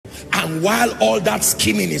And while all that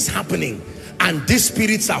scheming is happening and these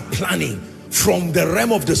spirits are planning, from the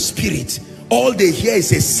realm of the spirit, all they hear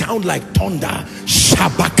is a sound like thunder.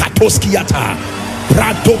 Shabakatoskiata,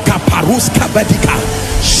 Pradoka Paruska Vedika,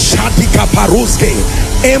 Shadika Paruske,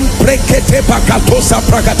 Emprekete Pakatosa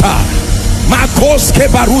Prakata, Makoske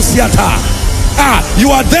Barusiata. You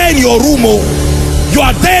are there in your room. Oh. You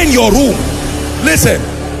are there in your room. Listen.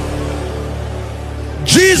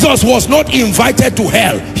 Jesus was not invited to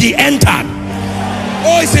hell. He entered.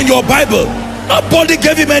 Oh, it's in your Bible. Nobody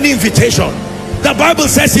gave him any invitation. The Bible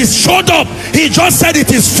says he showed up. He just said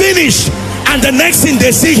it is finished. And the next thing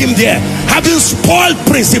they see him there, having spoiled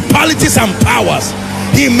principalities and powers,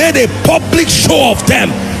 he made a public show of them,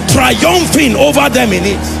 triumphing over them in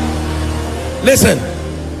it. Listen.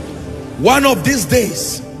 One of these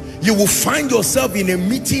days, you will find yourself in a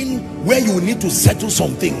meeting where you need to settle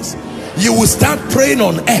some things. You will start praying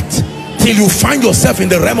on earth till you find yourself in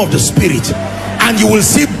the realm of the spirit, and you will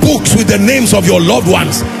see books with the names of your loved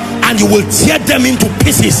ones, and you will tear them into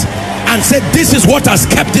pieces and say, this is what has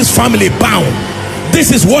kept this family bound.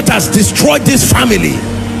 This is what has destroyed this family.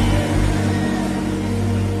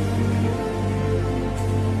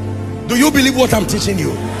 Do you believe what I'm teaching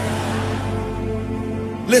you?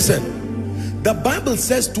 Listen. The Bible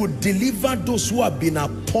says to deliver those who have been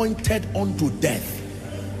appointed unto death.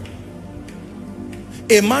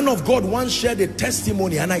 A man of God once shared a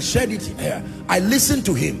testimony, and I shared it here. I listened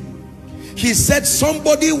to him. He said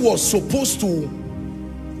somebody was supposed to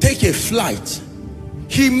take a flight.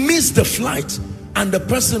 He missed the flight and the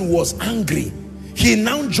person was angry. He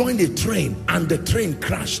now joined a train and the train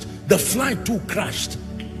crashed. The flight too crashed.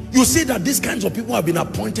 You see that these kinds of people have been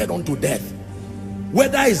appointed unto death.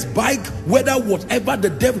 Whether it's bike, whether whatever, the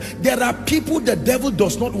devil, there are people the devil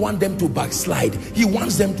does not want them to backslide. He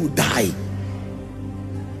wants them to die.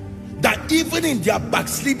 That even in their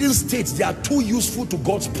backsliding states, they are too useful to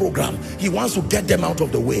God's program. He wants to get them out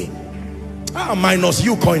of the way. Minus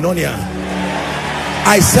you, Koinonia.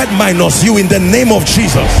 I said minus you in the name of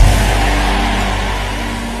Jesus.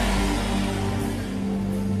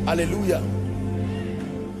 Hallelujah.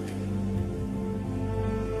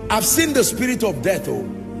 I've seen the spirit of death. Oh,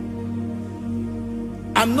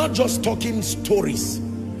 I'm not just talking stories.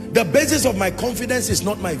 The basis of my confidence is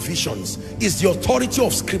not my visions, it's the authority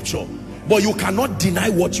of scripture. But you cannot deny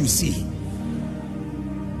what you see.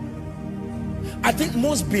 I think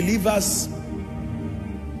most believers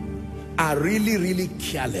are really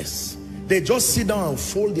careless. They just sit down and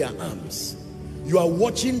fold their arms. You are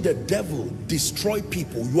watching the devil destroy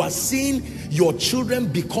people. You are seeing your children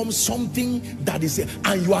become something that is,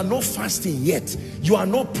 and you are not fasting yet. You are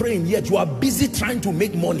not praying yet. You are busy trying to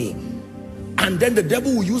make money. And then the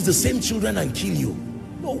devil will use the same children and kill you.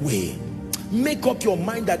 No way. Make up your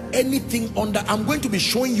mind that anything under, I'm going to be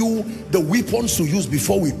showing you the weapons to use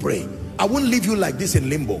before we pray. I won't leave you like this in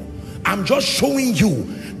limbo. I'm just showing you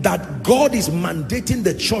that God is mandating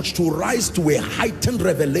the church to rise to a heightened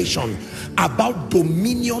revelation about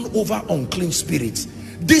dominion over unclean spirits.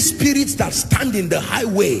 These spirits that stand in the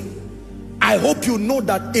highway, I hope you know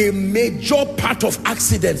that a major part of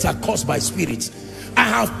accidents are caused by spirits. I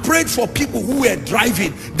have prayed for people who were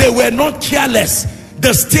driving. They were not careless.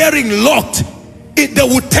 The steering locked. They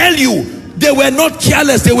would tell you they were not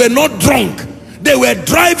careless. They were not drunk. They were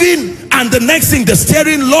driving, and the next thing, the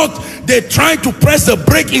steering locked. They tried to press the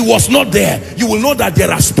brake. It was not there. You will know that there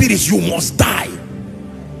are spirits. You must die.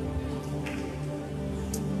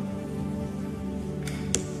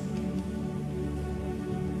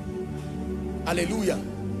 Hallelujah.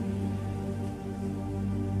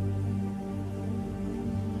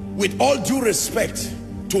 With all due respect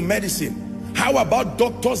to medicine, how about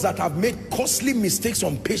doctors that have made costly mistakes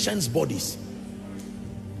on patients' bodies?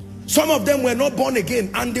 Some of them were not born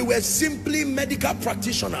again and they were simply medical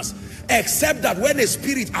practitioners, except that when a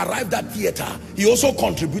spirit arrived at theater, he also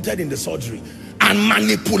contributed in the surgery and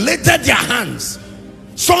manipulated their hands.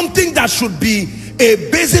 Something that should be a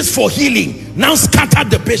basis for healing now scattered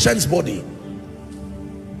the patient's body.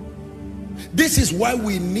 This is why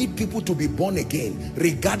we need people to be born again,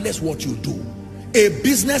 regardless what you do. A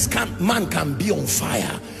businessman can be on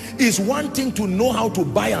fire. It's one thing to know how to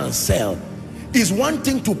buy and sell. It's one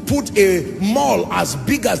thing to put a mall as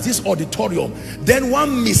big as this auditorium. Then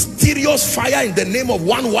one mysterious fire in the name of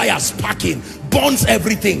one wire sparking burns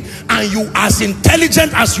everything. And you, as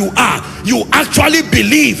intelligent as you are, you actually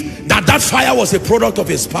believe that that fire was a product of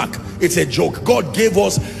a spark. It's a joke. God gave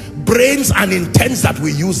us brains and intents that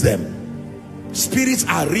we use them. Spirits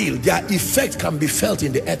are real. Their effect can be felt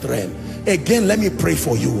in the earth realm. Again, let me pray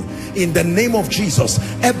for you. In the name of Jesus,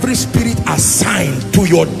 every spirit assigned to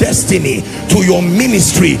your destiny, to your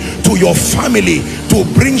ministry, to your family, to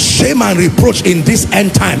bring shame and reproach in this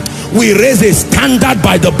end time, we raise a standard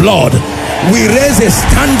by the blood. We raise a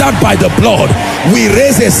standard by the blood. We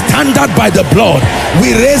raise a standard by the blood.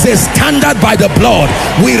 We raise a standard by the blood.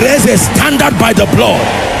 We raise a standard by the blood.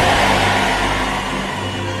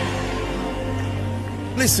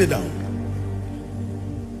 Please sit down.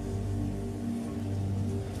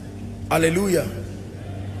 Hallelujah.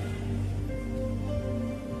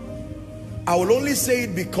 I will only say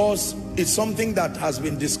it because it's something that has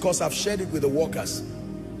been discussed. I've shared it with the workers.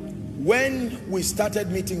 When we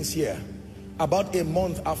started meetings here, about a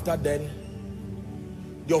month after then,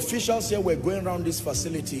 the officials here were going around this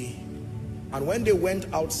facility, and when they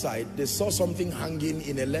went outside, they saw something hanging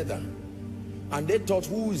in a leather, and they thought,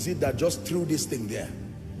 who is it that just threw this thing there?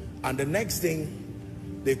 And the next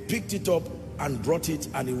thing, they picked it up and brought it,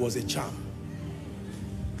 and it was a charm.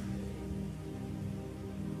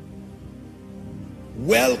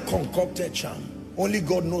 Well concocted charm. Only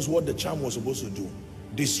God knows what the charm was supposed to do.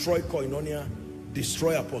 Destroy Koinonia,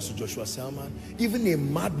 destroy Apostle Joshua Selman. Even a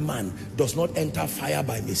madman does not enter fire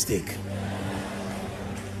by mistake.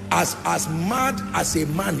 As mad as a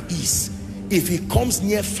man is, if he comes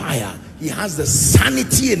near fire, he has the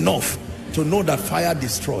sanity enough to know that fire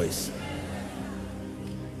destroys.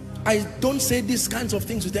 I don't say these kinds of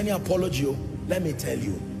things with any apology. Let me tell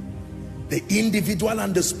you, the individual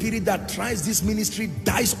and the spirit that tries this ministry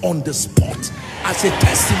dies on the spot as a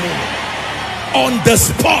testimony. On the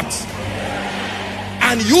spot.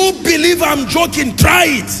 And you believe I'm joking, try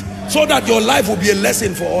it, so that your life will be a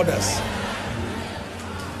lesson for others.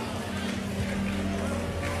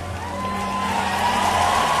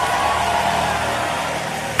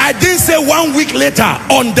 I didn't say 1 week later,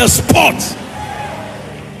 on the spot.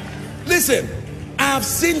 Listen, I have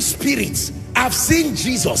seen spirits, I've seen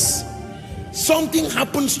Jesus. Something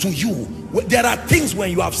happens to you. There are things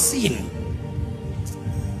when you have seen.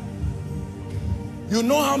 You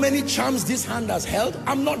know how many charms this hand has held?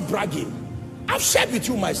 I'm not bragging. I've shared with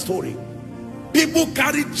you my story. People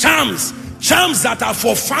carry charms, charms that are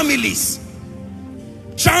for families,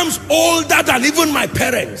 charms older than even my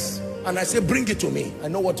parents. And I say, bring it to me. I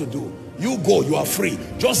know what to do. You go, you are free.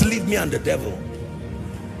 Just leave me and the devil.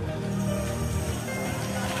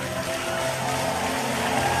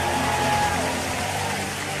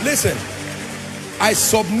 Listen, I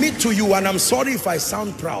submit to you, and I'm sorry if I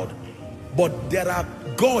sound proud, but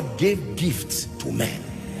God gave gifts to men.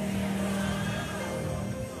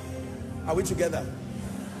 Are we together?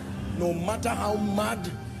 No matter how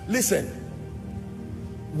mad. Listen,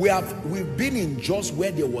 we've been in just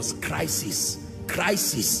where there was crisis.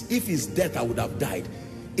 If it's death, I would have died.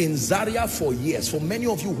 In Zaria for years. For many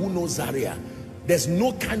of you who know Zaria, there's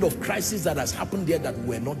no kind of crisis that has happened there that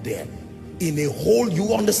we're not there. In a whole,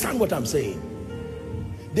 you understand what I'm saying?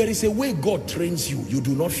 There is a way God trains you. You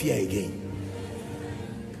do not fear again.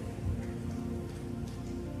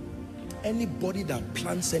 Anybody that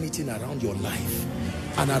plants anything around your life,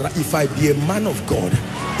 and if I be a man of God,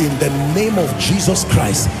 in the name of Jesus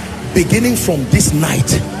Christ, beginning from this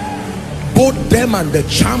night, both them and the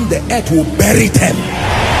charm, the earth will bury them.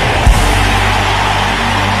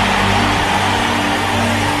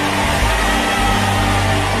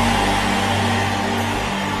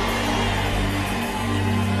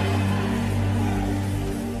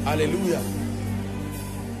 Hallelujah.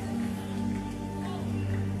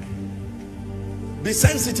 Be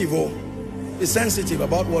sensitive, be sensitive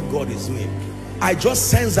about what God is doing. I just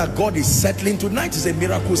sense that God is settling. Tonight is a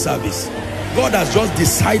miracle service. God has just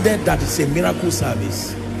decided that it's a miracle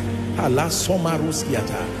service.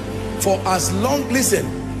 For as long,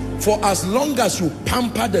 listen, for as long as you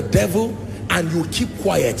pamper the devil and you keep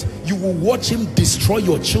quiet, you will watch him destroy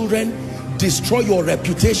your children, destroy your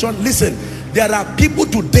reputation. Listen, there are people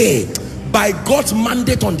today, by God's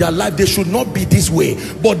mandate on their life, they should not be this way,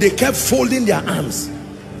 but they kept folding their arms.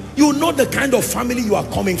 You know the kind of family you are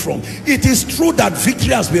coming from. It is true that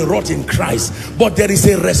victory has been wrought in Christ, but there is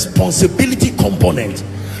a responsibility component.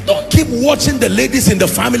 Don't keep watching the ladies in the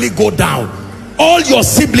family go down. All your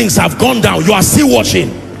siblings have gone down. You are still watching.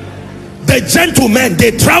 The gentlemen,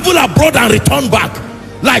 they travel abroad and return back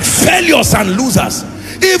like failures and losers.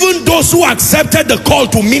 Even those who accepted the call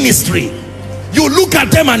to ministry, you look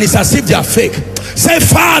at them and it's as if they are fake. Say,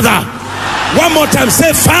 Father. One more time,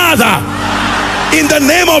 say, Father, in the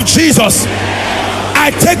name of Jesus,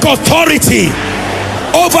 I take authority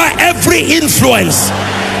over every influence,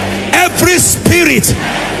 every spirit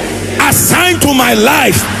assigned to my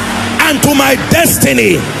life and to my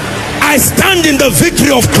destiny. I stand in the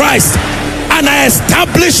victory of Christ and I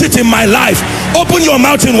establish it in my life. Open your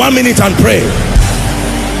mouth in 1 minute and pray.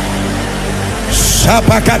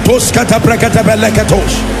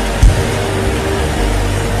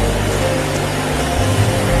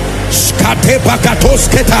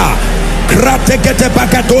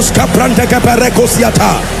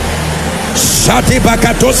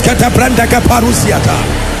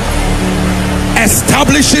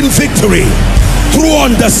 Establishing victory through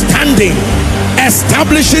understanding,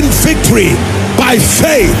 establishing victory by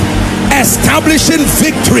faith, establishing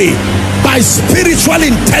victory by spiritual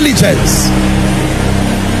intelligence.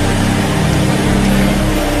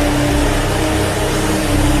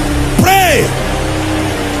 Pray.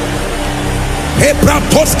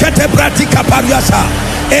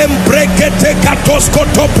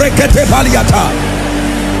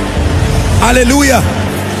 Hallelujah.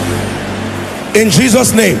 In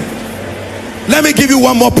Jesus' name. Let me give you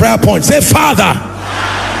one more prayer point. Say, Father,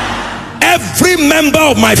 every member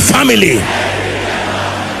of my family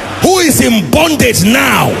who is in bondage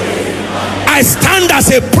now, I stand as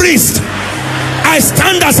a priest, I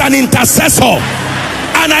stand as an intercessor,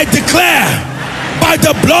 and I declare by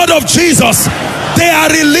the blood of Jesus, they are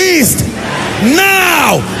released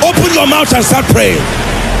now. Open your mouth and start praying.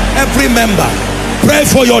 Every member, pray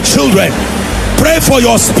for your children, pray for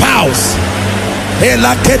your spouse.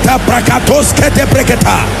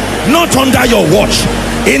 Not under your watch,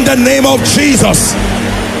 in the name of Jesus.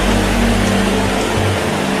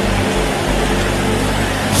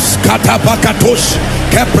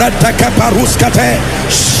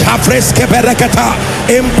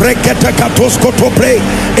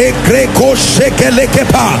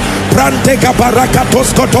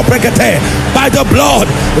 By the blood,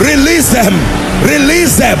 release them.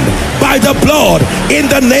 Release them by the blood in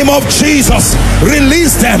the name of Jesus.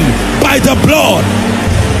 Release them by the blood.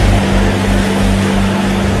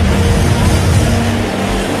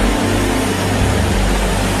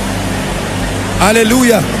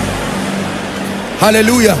 Hallelujah.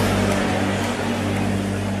 Hallelujah.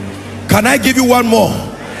 Can I give you one more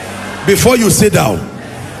before you sit down?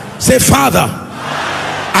 Say, Father,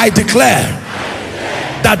 I declare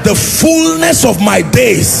that the fullness of my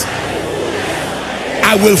days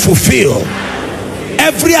I will fulfill.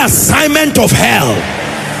 Every assignment of hell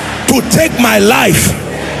to take my life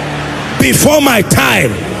before my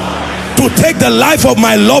time, to take the life of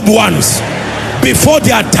my loved ones before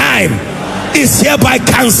their time, is hereby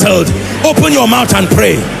cancelled. Open your mouth and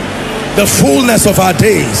pray. The fullness of our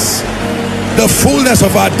days, the fullness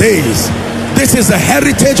of our days. This is the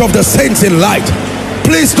heritage of the saints in light.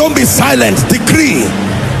 Please don't be silent. Decree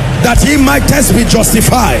that ye might test be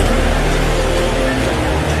justified.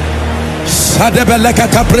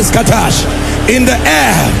 In the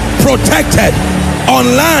air, protected. On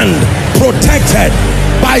land, protected.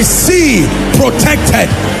 By sea, protected.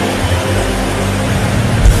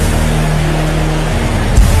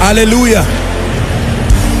 Hallelujah.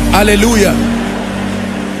 Hallelujah.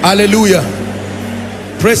 Hallelujah.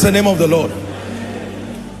 Praise the name of the Lord.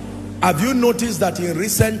 Have you noticed that in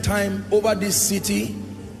recent time over this city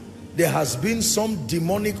there has been some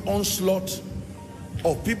demonic onslaught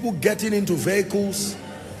of people getting into vehicles?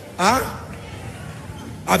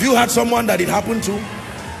 Have you had someone that it happened to?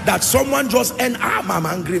 That someone just I'm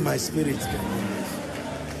angry in my spirit.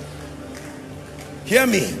 Hear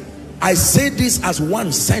me. I say this as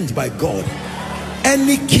one sent by God.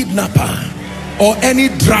 Any kidnapper or any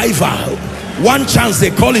driver, one chance they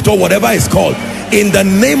call it, or whatever it's called, in the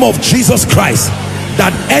name of Jesus Christ,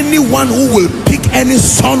 that anyone who will pick any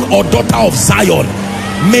son or daughter of Zion,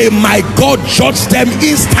 may my God judge them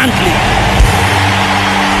instantly.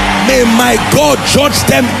 May my God judge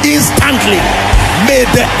them instantly. May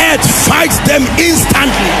the earth fight them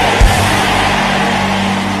instantly.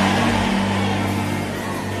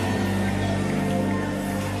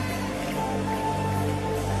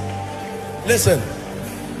 Listen,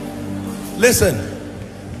 listen.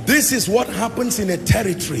 This is what happens in a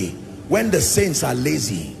territory when the saints are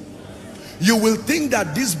lazy. You will think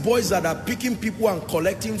that these boys that are picking people and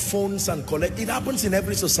collecting phones and it happens in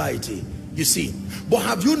every society, you see. But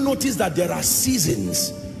have you noticed that there are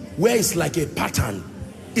seasons where it's like a pattern?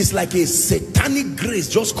 It's like a satanic grace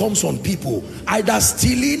just comes on people, either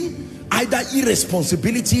stealing, either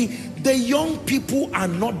irresponsibility. The young people are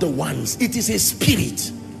not the ones. It is a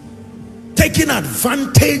spirit taking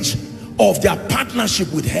advantage of their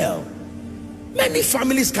partnership with hell. Many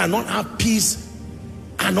families cannot have peace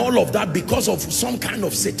and all of that because of some kind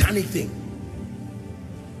of satanic thing.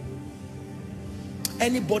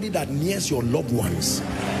 Anybody that nears your loved ones,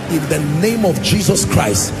 in the name of Jesus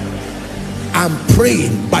Christ, I'm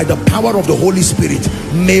praying by the power of the Holy Spirit,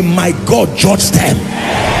 may my God judge them.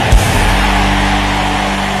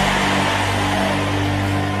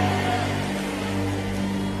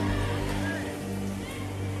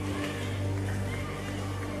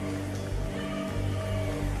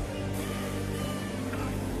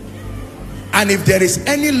 And if there is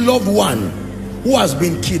any loved one who has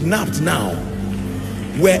been kidnapped now,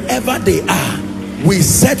 wherever they are, we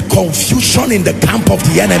set confusion in the camp of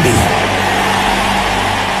the enemy.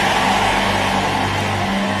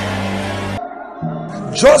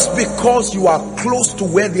 Just because you are close to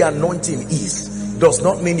where the anointing is does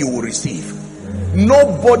not mean you will receive.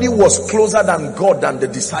 Nobody was closer than God than the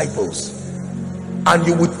disciples, and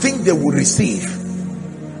you would think they would receive.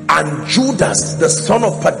 And Judas, the son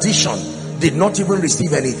of perdition, did not even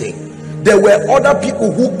receive anything. There were other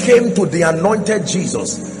people who came to the anointed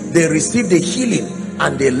Jesus. They received a healing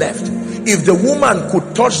and they left. If the woman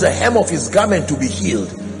could touch the hem of his garment to be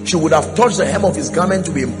healed, she would have touched the hem of his garment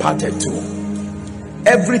to be imparted to.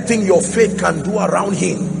 Everything your faith can do around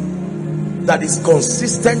him that is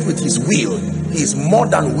consistent with his will, he is more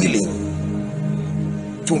than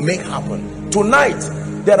willing to make happen. Tonight,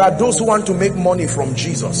 there are those who want to make money from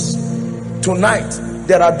Jesus. Tonight,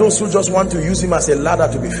 there are those who just want to use him as a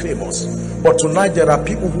ladder to be famous. But tonight there are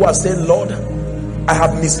people who are saying, Lord, I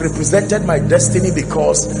have misrepresented my destiny,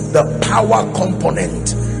 because the power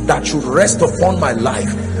component that should rest upon my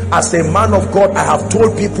life, as a man of God, I have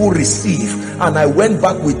told people receive, and I went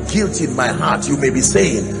back with guilt in my heart. You may be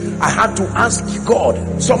saying, I had to ask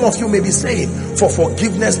God. Some of you may be saying, for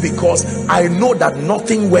forgiveness, because I know that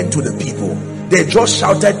nothing went to the people. They just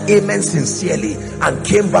shouted amen sincerely and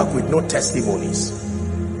came back with no testimonies.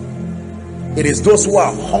 It is those who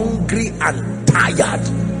are hungry and tired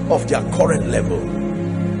of their current level.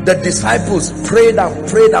 The disciples prayed and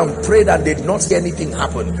prayed and prayed, and they did not see anything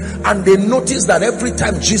happen. And they noticed that every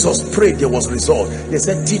time Jesus prayed, there was result. They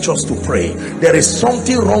said, teach us to pray. There is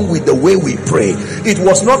something wrong with the way we pray. It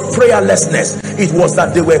was not prayerlessness. It was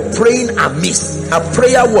that they were praying amiss. A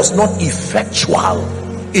prayer was not effectual.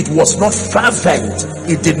 It was not fervent.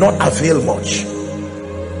 It did not avail much.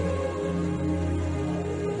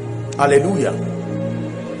 Hallelujah.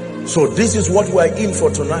 So this is what we're in for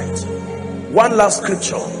tonight. One last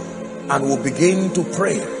scripture and we'll begin to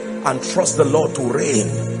pray and trust the Lord to reign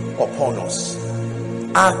upon us.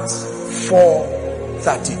 Acts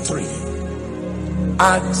 4:33.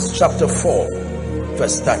 Acts chapter 4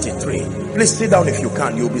 verse 33. Please sit down if you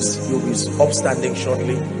can. You'll be upstanding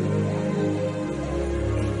shortly.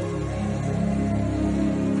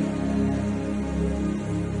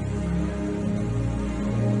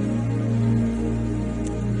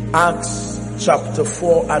 Acts chapter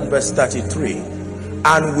 4 and verse 33.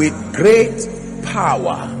 And with great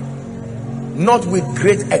power, not with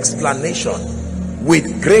great explanation,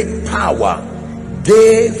 with great power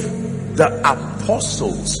gave the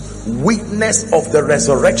apostles witness of the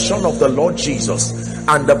resurrection of the Lord Jesus.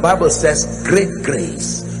 And the Bible says great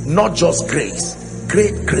grace, not just grace,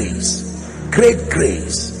 great grace, great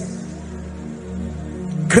grace,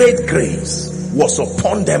 great grace was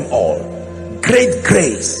upon them all. Great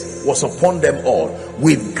grace was upon them all,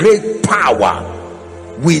 with great power,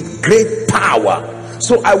 with great power.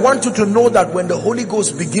 So I want you to know that when the Holy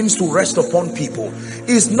Ghost begins to rest upon people,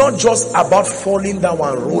 it's not just about falling down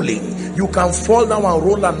and rolling. You can fall down and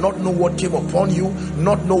roll and not know what came upon you,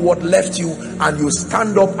 not know what left you, and you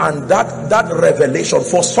stand up, and that revelation,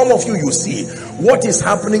 for some of you, you see what is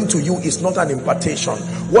happening to you is not an impartation.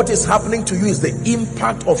 What is happening to you is the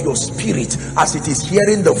impact of your spirit as it is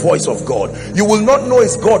hearing the voice of God. You will not know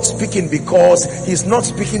it's God speaking because he's not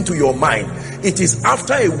speaking to your mind. It is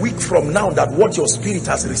after a week from now that what your spirit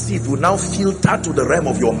has received will now filter to the realm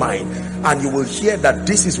of your mind, and you will hear that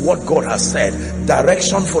this is what God has said,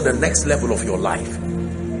 direction for the next level of your life.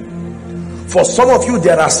 For some of you,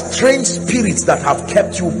 there are strange spirits that have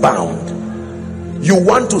kept you bound. You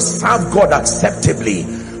want to serve God acceptably,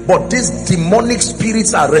 but these demonic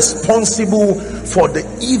spirits are responsible for the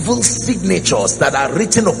evil signatures that are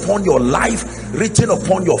written upon your life, written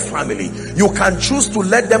upon your family. You can choose to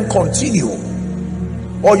let them continue,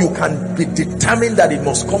 or you can be determined that it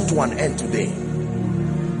must come to an end today.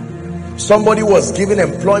 Somebody was given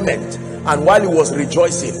employment, and while he was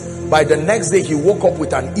rejoicing, by the next day he woke up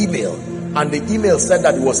with an email, and the email said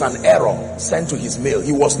that it was an error sent to his mail.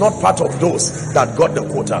 He was not part of those that got the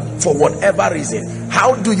quota for whatever reason.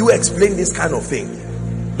 How do you explain this kind of thing?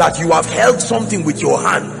 That you have held something with your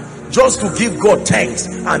hand just to give God thanks,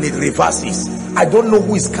 and it reverses. I don't know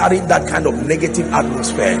who is carrying that kind of negative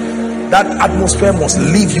atmosphere. That atmosphere must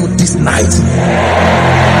leave you this night.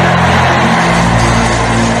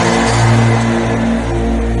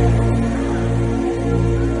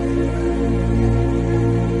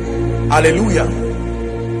 Hallelujah.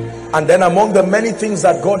 And then among the many things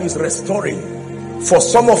that God is restoring, for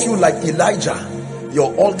some of you like Elijah,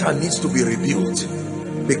 your altar needs to be rebuilt,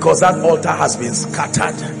 because that altar has been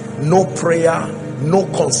scattered. No prayer, no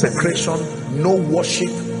consecration, no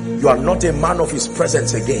worship. You are not a man of his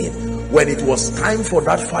presence again. When it was time for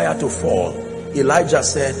that fire to fall, Elijah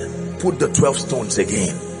said, put the 12 stones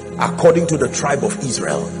again, according to the tribe of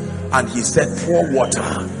Israel. And he said, pour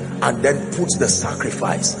water, and then put the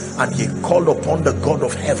sacrifice. And he called upon the God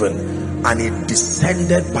of heaven, and it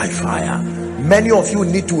descended by fire. Many of you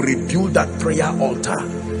need to rebuild that prayer altar.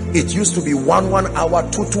 It used to be 1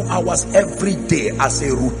 hour, 2 hours every day as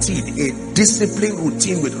a routine, a disciplined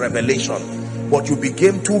routine with revelation. But you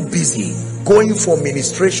became too busy going for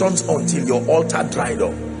ministrations until your altar dried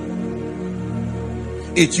up.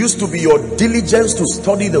 It used to be your diligence to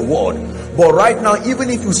study the word, but right now, even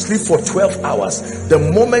if you sleep for 12 hours, the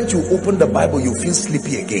moment you open the Bible, you feel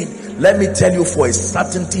sleepy again. Let me tell you, for a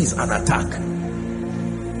certainty, is an attack.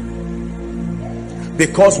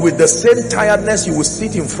 Because with the same tiredness, you will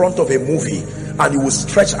sit in front of a movie and you will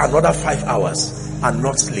stretch another 5 hours and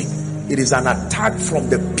not sleep. It is an attack from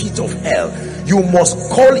the pit of hell. You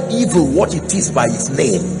must call evil what it is by its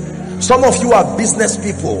name. Some of you are business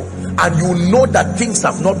people and you know that things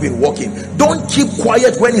have not been working. Don't keep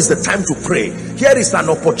quiet when it's the time to pray. Here is an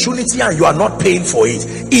opportunity and you are not paying for it.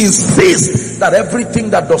 Insist that everything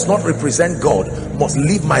that does not represent God must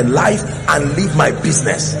leave my life and leave my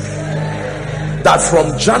business. That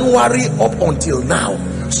from January up until now,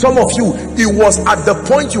 some of you, it was at the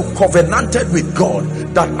point you covenanted with God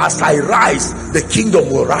that as I rise, the kingdom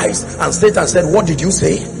will rise. And Satan said, what did you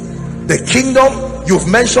say? The kingdom? You've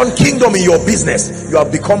mentioned kingdom in your business. You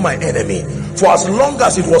have become my enemy. For as long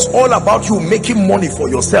as it was all about you making money for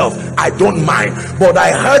yourself, I don't mind. But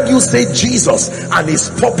I heard you say Jesus and his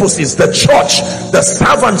purposes, the church, the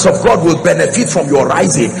servants of God will benefit from your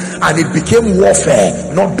rising. And it became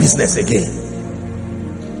warfare, not business again.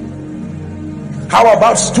 How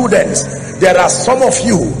about students? There are some of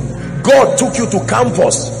you, God took you to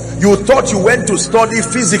campus. You thought you went to study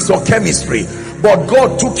physics or chemistry, but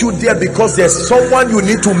God took you there because there's someone you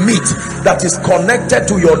need to meet that is connected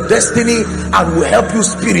to your destiny and will help you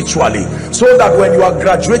spiritually, so that when you are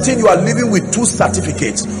graduating, you are living with 2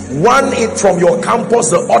 certificates, one from your campus,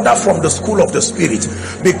 the other from the school of the spirit.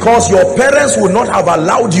 Because your parents would not have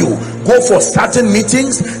allowed you go for certain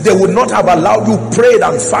meetings, they would not have allowed you prayed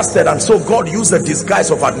and fasted, and so God used the disguise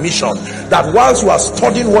of admission, that whilst you are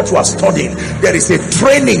studying what you are studying, there is a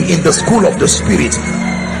training in the school of the spirit.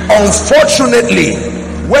 Unfortunately,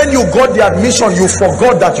 when you got the admission, you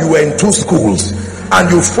forgot that you were in 2 schools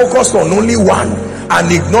and you focused on only one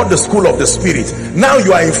and ignored the school of the spirit. Now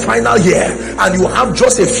you are in final year and you have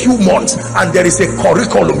just a few months and there is a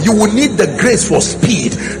curriculum. You will need the grace for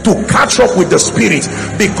speed to catch up with the spirit,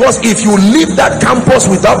 because if you leave that campus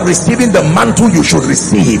without receiving the mantle you should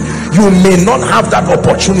receive, you may not have that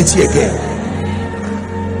opportunity again.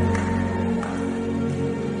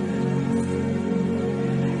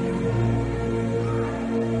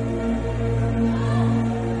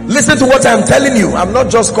 Listen to what I'm telling you. I'm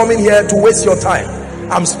not just coming here to waste your time.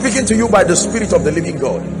 I'm speaking to you by the Spirit of the living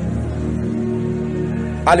God.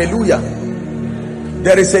 Hallelujah.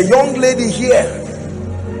 There is a young lady here.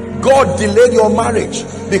 God delayed your marriage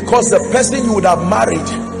because the person you would have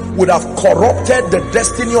married would have corrupted the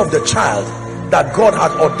destiny of the child that God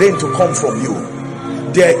had ordained to come from you.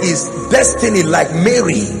 There is destiny like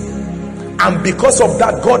Mary, and because of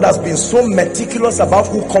that, God has been so meticulous about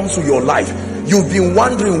who comes to your life. You've been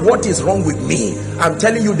wondering, what is wrong with me? I'm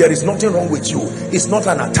telling you, there is nothing wrong with you. It's not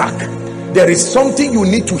an attack. There is something you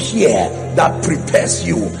need to hear that prepares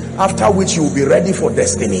you, after which you will be ready for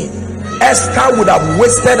destiny. Esther would have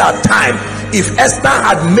wasted her time. If Esther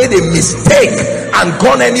had made a mistake and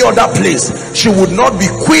gone any other place, she would not be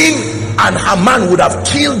queen, and Haman would have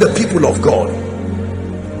killed the people of God.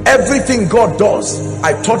 Everything God does,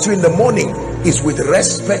 I taught you in the morning, is with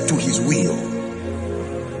respect to his will.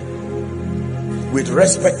 With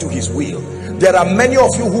respect to his will. There are many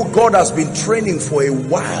of you who God has been training for a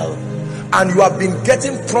while, and you have been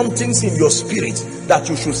getting promptings in your spirit that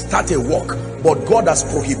you should start a walk, but God has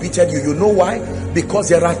prohibited you. You know why? Because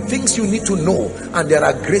there are things you need to know and there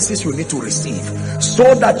are graces you need to receive,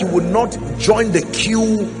 so that you will not join the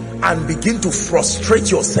queue and begin to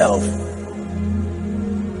frustrate yourself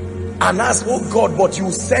and ask, oh God, but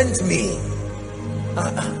you sent me.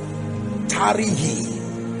 Tarry ye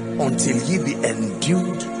until ye be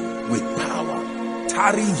endued with power.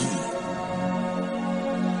 Tarry ye.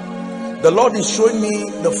 The Lord is showing me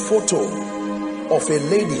the photo of a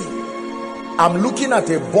lady. I'm looking at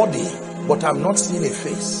a body, but I'm not seeing a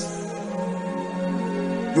face.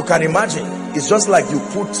 You can imagine, it's just like you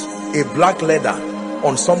put a black leather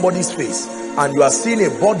on somebody's face and you are seeing a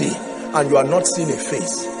body and you are not seeing a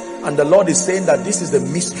face. And the Lord is saying that this is the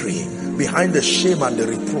mystery behind the shame and the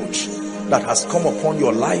reproach that has come upon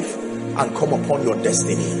your life and come upon your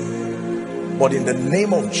destiny. But in the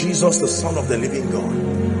name of Jesus, the Son of the living God,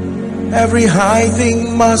 every high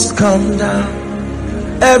thing must come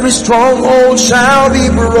down, every stronghold shall be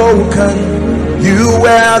broken. You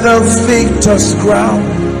wear the victor's crown,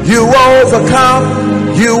 you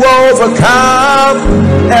overcome, you overcome.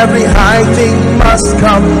 Every high thing must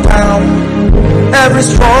come down, every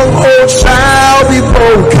stronghold shall be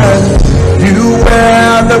broken. You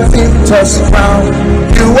wear the victor's crown,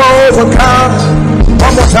 you overcome.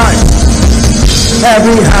 One more time.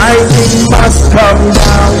 Every high thing must come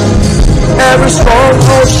down, every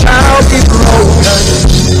stronghold shall be broken.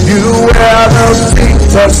 You wear the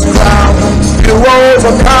victor's crown, you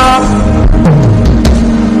overcome.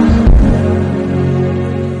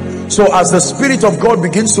 So as the Spirit of God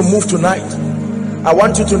begins to move tonight, I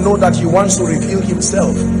want you to know that he wants to reveal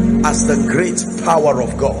himself as the great power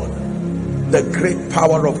of God. The great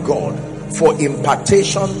power of God for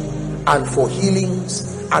impartation and for healings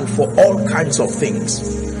and for all kinds of things.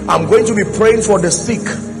 I'm going to be praying for the sick.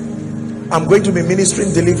 I'm going to be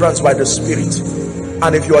ministering deliverance by the Spirit.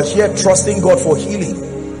 And if you are here trusting God for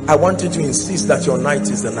healing, I want you to insist that your night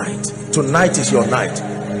is the night. Tonight is your night.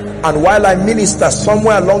 And while I minister,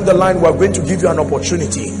 somewhere along the line, we're going to give you an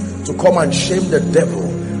opportunity to come and shame the devil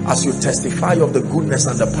as you testify of the goodness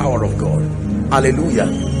and the power of God. Hallelujah.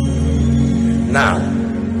 Now,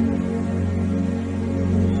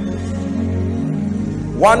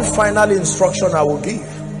 one final instruction I will give,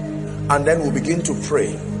 and then we'll begin to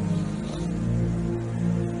pray.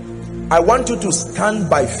 I want you to stand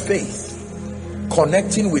by faith,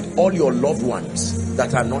 connecting with all your loved ones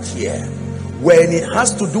that are not here. When it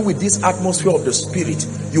has to do with this atmosphere of the Spirit,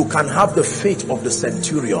 you can have the faith of the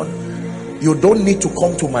centurion. You don't need to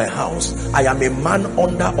come to my house. I am a man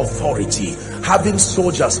under authority, having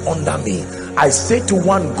soldiers under me. I say to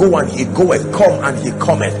one, go, and he goeth, come, and he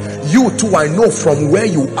cometh. You too, I know from where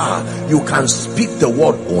you are, you can speak the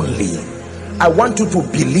word only. I want you to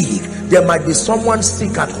believe. There might be someone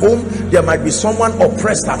sick at home, there might be someone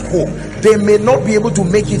oppressed at home. They may not be able to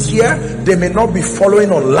make it here, they may not be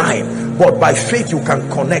following online, but by faith you can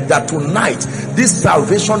connect that tonight this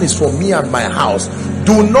salvation is for me and my house.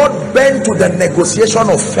 Do not bend to the negotiation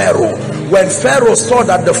of Pharaoh. When Pharaoh saw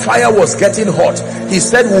that the fire was getting hot, he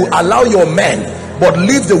said, we'll allow your men, but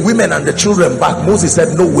leave the women and the children back. Moses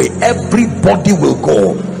said, no way, everybody will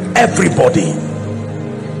go. Everybody,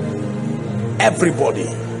 everybody,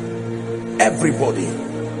 everybody,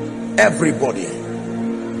 everybody,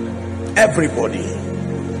 everybody,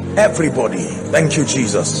 everybody. Thank you,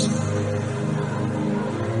 Jesus.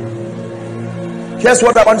 Here's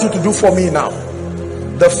what I want you to do for me now.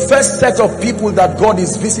 The first set of people that God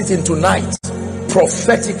is visiting tonight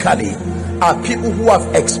prophetically are people who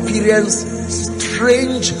have experienced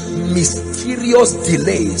strange, mysterious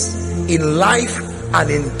delays in life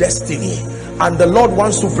and in destiny, and the Lord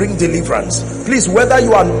wants to bring deliverance. Please, whether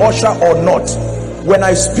you are an usher or not, when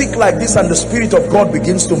I speak like this and the Spirit of God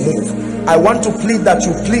begins to move, I want to plead that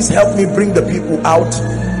you please help me bring the people out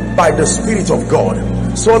by the Spirit of God,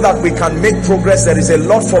 so that we can make progress. There is a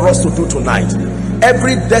lot for us to do tonight.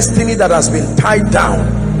 Every destiny that has been tied down,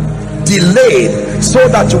 delayed, so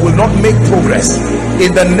that you will not make progress,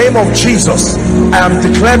 in the name of Jesus, I am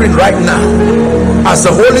declaring right now, as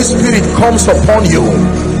the Holy Spirit comes upon you,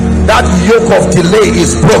 that yoke of delay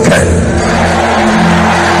is broken.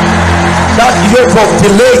 That yoke of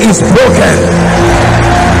delay is broken.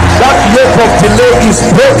 That yoke of delay is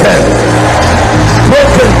broken.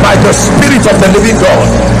 Broken by the Spirit of the living God.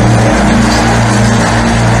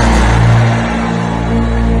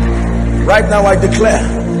 Right now I declare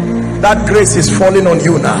that grace is falling on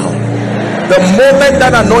you now. The moment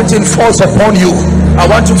that anointing falls upon you, I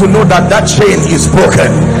want you to know that that chain is broken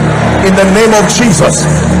in the name of Jesus.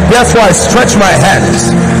 Therefore I stretch my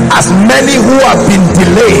hands. As many who have been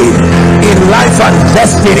delayed in life and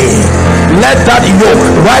destiny, let that yoke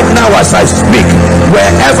right now as I speak,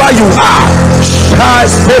 wherever you are,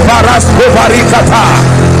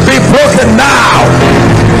 be broken now.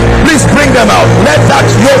 Please bring them out. Let that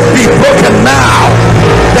yoke be broken now.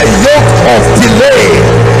 The yoke of delay,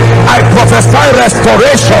 I prophesy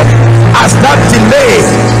restoration as that delay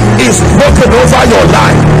is broken over your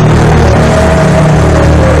life.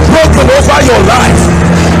 Broken over your life.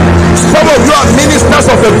 Some of you are ministers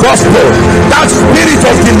of the gospel. That spirit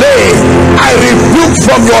of delay, I rebuke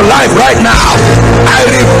from your life right now. I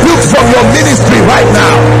rebuke from your ministry right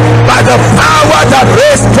now by by the power that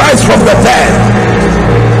raised Christ from the dead,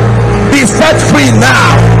 be set free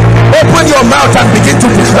now. Open your mouth and begin to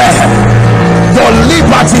declare your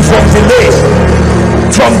liberty from delay,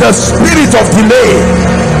 from the spirit of delay.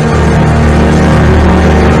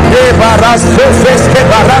 Delay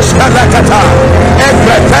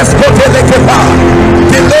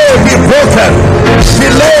be broken.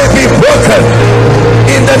 Delay be broken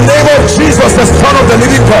in the name of Jesus, the Son of the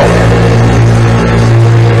living God.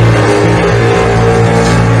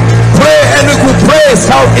 Pray, Enugu, pray,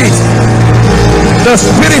 Southeast. The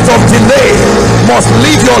spirit of delay must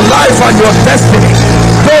leave your life and your destiny.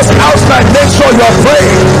 Those outside, make sure you're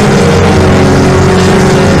praying.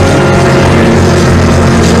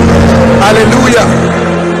 Hallelujah.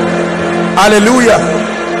 Hallelujah.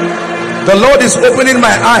 The Lord is opening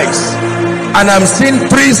my eyes and I'm seeing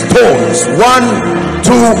 3 stones. 1,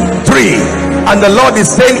 2, 3. And the Lord is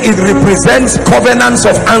saying it represents covenants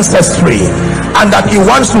of ancestry, and that he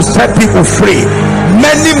wants to set people free.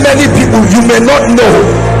 Many people you may not know,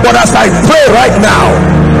 but as I pray right now,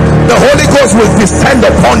 the Holy Ghost will descend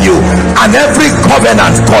upon you, and every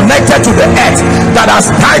covenant connected to the earth that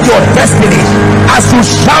has tied your destiny, as you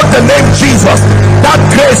shout the name Jesus, that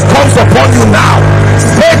grace comes upon you now.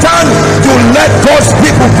 Satan, you let God's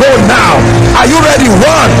people go now. Are you ready?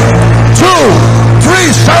 1, 2,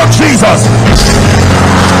 3. Shout Jesus.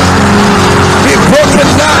 Be broken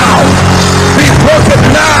now. Be broken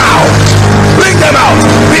now. Bring them out.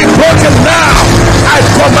 Be broken now. I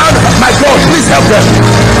command, my God, please help them.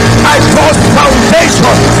 I cause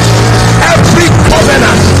foundation, every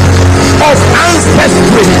covenant of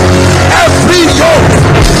ancestry, every yoke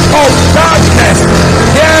of darkness.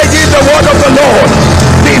 Hear ye the word of the Lord.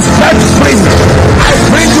 Be set free. I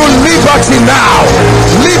bring you liberty now.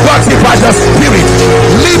 Liberty by the Spirit.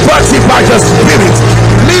 Liberty by the Spirit.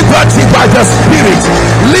 Liberty by the Spirit.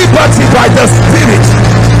 Liberty by the Spirit.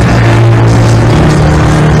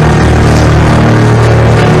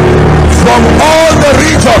 From all the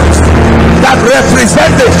regions that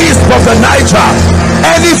represent the east of the Niger,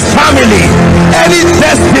 any family, any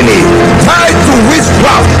destiny tied to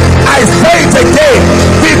witchcraft, I say it again,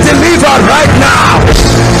 be delivered right now.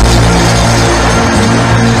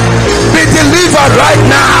 Be delivered right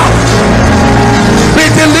now. Be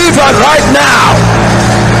delivered right now.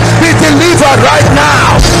 Be delivered right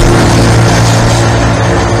now.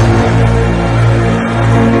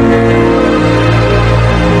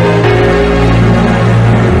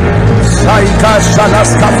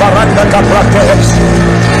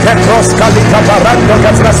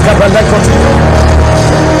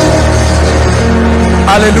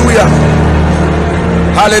 Hallelujah.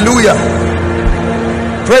 Hallelujah.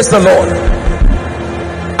 Praise the Lord.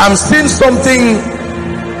 I'm seeing something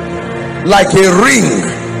like a ring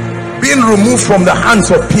being removed from the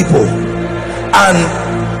hands of people, and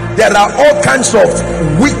there are all kinds of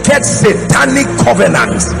wicked satanic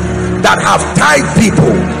covenants that have tied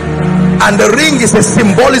people, and the ring is a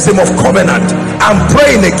symbolism of covenant. I'm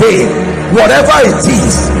praying again, whatever it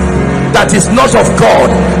is that is not of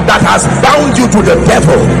God, that has bound you to the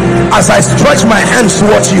devil, as I stretch my hands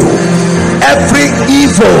towards you, every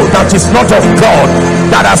evil that is not of God,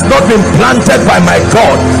 that has not been planted by my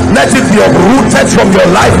God, let it be uprooted from your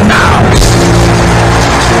life now.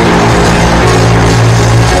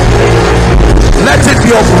 Let it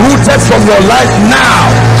be uprooted from your life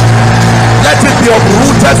now. Let it be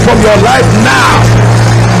uprooted from your life now.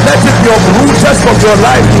 Let it be uprooted from your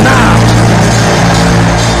life now.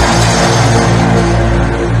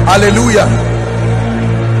 Hallelujah.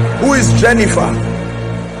 Who is Jennifer?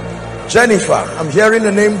 Jennifer. I'm hearing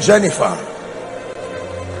the name Jennifer.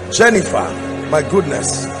 Jennifer. My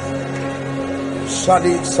goodness.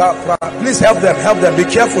 Shadi Sapra. Please help them. Help them. Be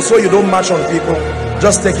careful so you don't march on people.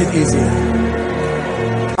 Just take it easy.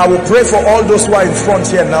 I will pray for all those who are in front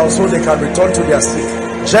here now so they can return to their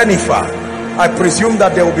seat. Jennifer. I presume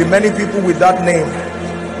that there will be many people with that name,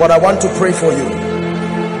 but I want to pray for you.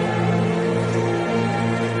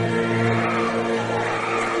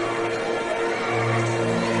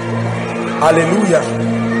 Hallelujah.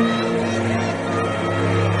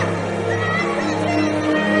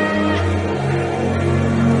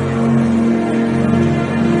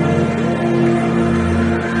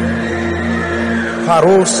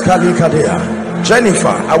 Jennifer,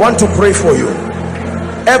 I want to pray for you.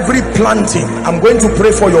 Every planting, I'm going to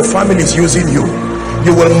pray for your families using you.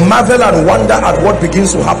 You will marvel and wonder at what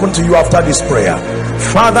begins to happen to you after this prayer.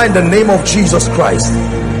 Father, in the name of Jesus Christ.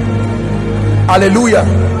 Hallelujah.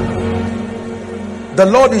 The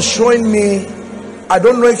Lord is showing me, I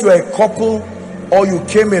don't know if you're a couple or you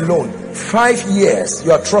came alone. 5 years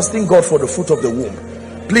you are trusting God for the fruit of the womb.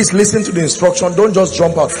 Please listen to the instruction. Don't just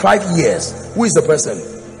jump out. 5 years. Who is the person?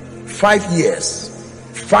 5 years.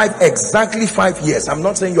 Exactly 5 years. I'm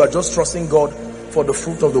not saying you are just trusting God for the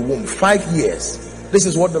fruit of the womb. 5 years. This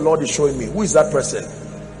is what the Lord is showing me. Who is that person?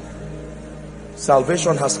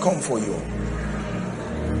 Salvation has come for you.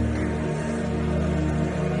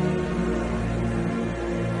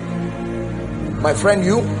 My friend,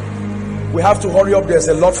 we have to hurry up. There's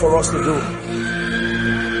a lot for us to do.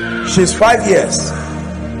 She's 5 years.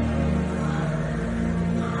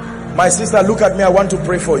 My sister, look at me. I want to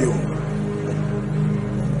pray for you.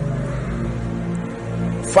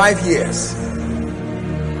 5 years.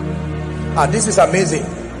 This is amazing.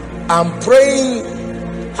 I'm praying.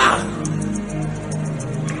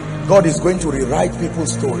 God is going to rewrite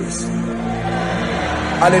people's stories.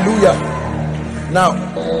 Hallelujah. Now,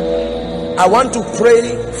 I want to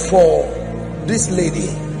pray for this lady,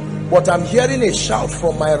 but I'm hearing a shout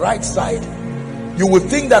from my right side. You will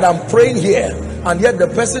think that I'm praying here, and yet the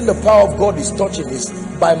person the power of God is touching is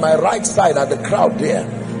by my right side at the crowd there.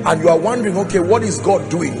 And you are wondering, okay, what is God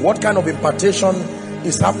doing? What kind of impartation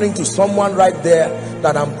is happening to someone right there?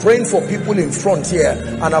 That I'm praying for people in front here,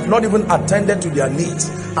 and I've not even attended to their needs,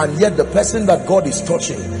 and yet the person that God is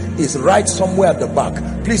touching is right somewhere at the back.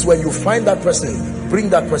 Please, when you find that person, bring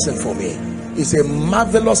that person for me. It's a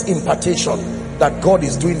marvelous impartation that God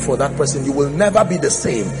is doing for that person. You will never be the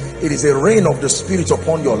same. It is a reign of the Spirit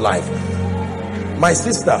upon your life. My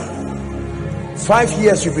sister, 5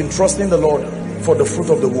 years you've been trusting the Lord for the fruit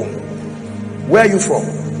of the womb. Where are you from?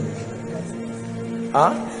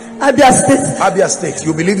 Abia State. Abia State.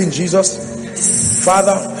 You believe in Jesus?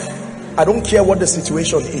 Father, I don't care what the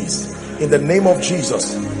situation is. In the name of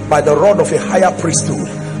Jesus, by the rod of a higher priesthood,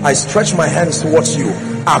 I stretch my hands towards you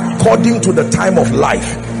according to the time of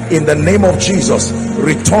life. In the name of Jesus,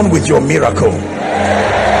 return with your miracle.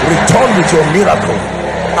 Return with your miracle.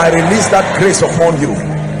 I release that grace upon you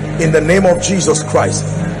in the name of Jesus Christ.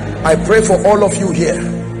 I pray for all of you here.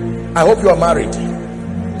 I hope you are married.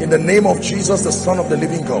 In the name of Jesus, the Son of the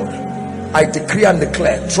living God, I decree and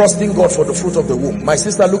declare, trusting God for the fruit of the womb. My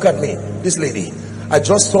sister, look at me. This lady, I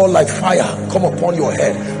just saw like fire come upon your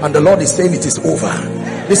head, and the Lord is saying it is over.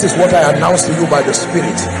 This is what I announce to you by the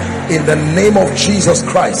Spirit. In the name of Jesus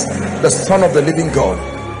Christ, the Son of the living God,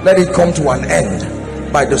 let it come to an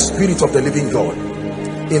end by the Spirit of the living God.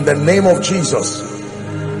 In the name of Jesus.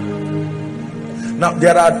 Now,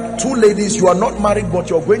 there are two ladies. You are not married, but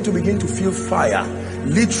you're going to begin to feel fire.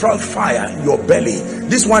 Literal fire in your belly.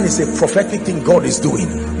 This one is a prophetic thing God is doing.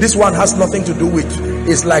 This one has nothing to do with,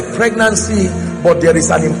 it's like pregnancy, but there is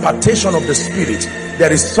an impartation of the Spirit.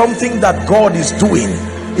 There is something that God is doing.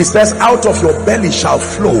 It says, out of your belly shall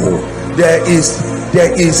flow. There is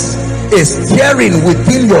a stirring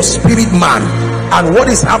within your spirit man, and what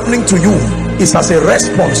is happening to you is as a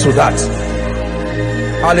response to that.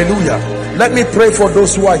 Hallelujah. Let me pray for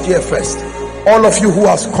those who are here first. All of you who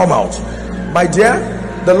have come out, my dear,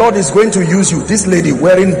 the Lord is going to use you. This lady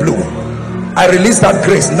wearing blue, I release that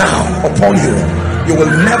grace now upon you. You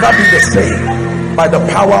will never be the same by the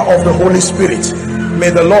power of the Holy Spirit. May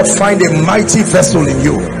the Lord find a mighty vessel in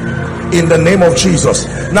you, in the name of Jesus.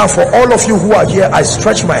 Now, for all of you who are here, I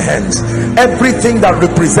stretch my hands. Everything that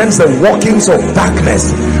represents the workings of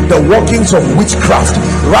darkness, the workings of witchcraft,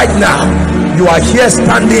 right now, you are here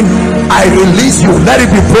standing. I release you. Let it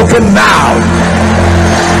be broken now.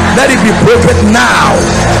 Let it be broken now.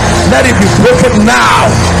 Let it be broken now.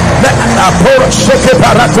 Let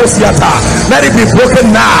it be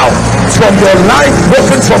broken now. From your life,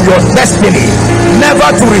 broken from your destiny,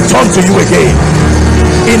 never to return to you again.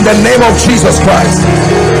 In the name of Jesus Christ.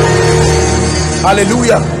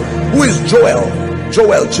 Hallelujah. Who is Joel?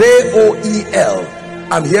 Joel, J-O-E-L.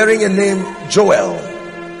 I'm hearing a name, Joel.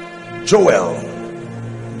 Joel.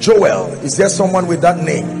 Is there someone with that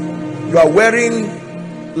name? You are wearing,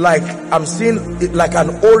 like, I'm seeing it like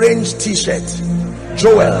an orange t-shirt.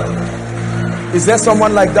 Joel. Is there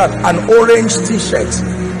someone like that? An orange t-shirt.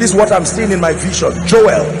 This is what I'm seeing in my vision.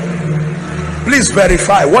 Joel. Please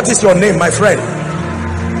verify. What is your name, my friend?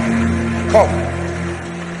 Come.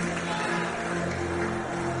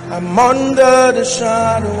 I'm under the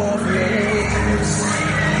shadow of your wings.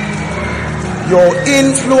 Your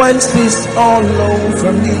influence is all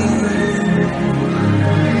over me.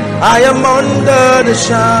 I am under the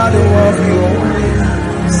shadow of your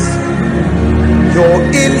wings. Your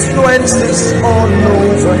influence is all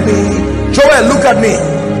over me. Joel, look at me.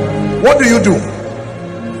 What do you do?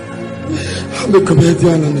 I'm a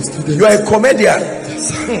comedian and a student. You are a comedian.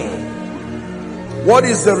 Yes. What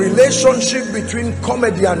is the relationship between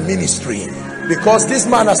comedy and ministry? Because this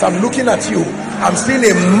man, as I'm looking at you, I'm seeing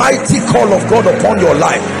a mighty call of God upon your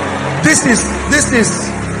life. This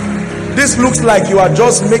looks like you are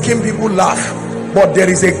just making people laugh, but there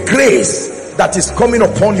is a grace that is coming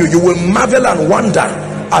upon you. You will marvel and wonder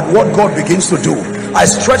at what God begins to do. I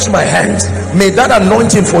stretch my hands. May that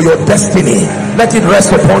anointing for your destiny, let it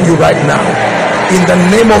rest upon you right now, in the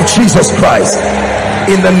name of Jesus Christ.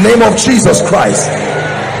 In the name of Jesus Christ.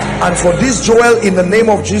 And for this Joel, in the name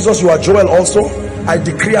of Jesus, you are Joel also. I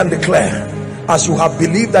decree and declare, as you have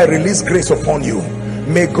believed, I release grace upon you.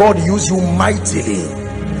 May God use you mightily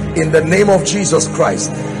in the name of Jesus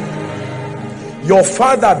Christ. Your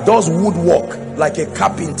father does woodwork, like a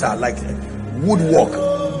carpenter, like woodwork.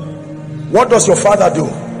 What does your father do?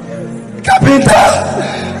 Carpenter.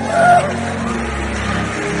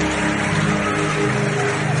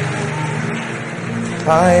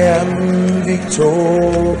 I am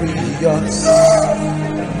victorious.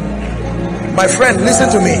 My friend, listen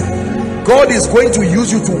to me. God is going to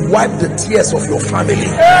use you to wipe the tears of your family.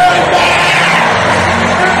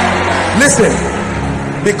 Listen,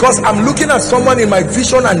 because I'm looking at someone in my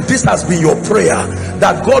vision, and this has been your prayer,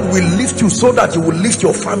 that God will lift you so that you will lift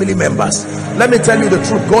your family members. Let me tell you the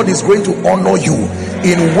truth, God is going to honor you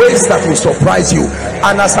in ways that will surprise you.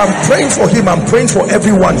 And as I'm praying for him, I'm praying for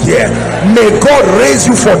everyone here. May God raise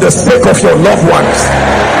you for the sake of your loved ones.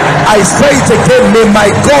 I say it again, may my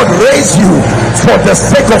God raise you for the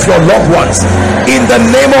sake of your loved ones, in the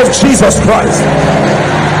name of Jesus Christ.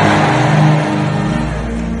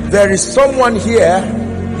 There is someone here,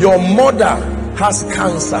 your mother has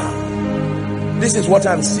cancer. This is what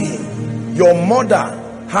I'm seeing. Your mother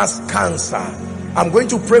has cancer. I'm going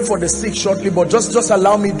to pray for the sick shortly, but just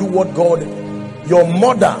allow me to do what God. Your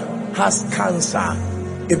mother has cancer.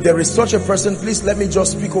 If there is such a person, please let me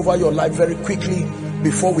just speak over your life very quickly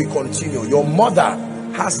before we continue. Your mother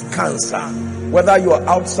has cancer. Whether you are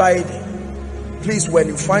outside, please, when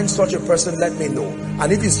you find such a person, let me know.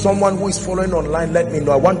 And if it's someone who is following online, let me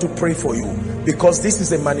know. I want to pray for you, because this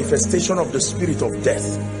is a manifestation of the spirit of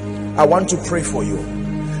death. I want to pray for you.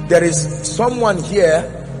 There is someone here,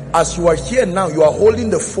 as you are here now, you are holding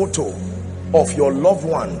the photo of your loved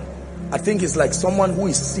one. I think it's like someone who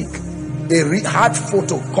is sick. A hard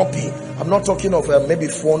photocopy. I'm not talking of maybe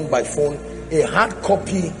phone by phone. A hard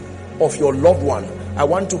copy of your loved one. I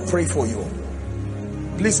want to pray for you.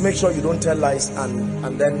 Please make sure you don't tell lies,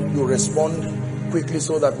 and then you respond quickly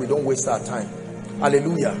so that we don't waste our time.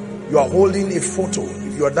 Hallelujah. You are holding a photo.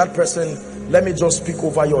 If you are that person, let me just speak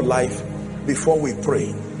over your life before we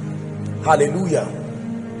pray. Hallelujah.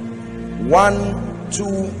 1,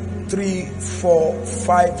 2, 3, 4,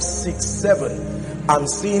 5, 6, 7. I'm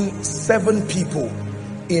seeing 7 people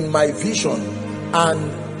in my vision.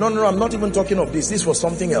 And no, I'm not even talking of this. This was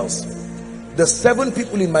something else. The 7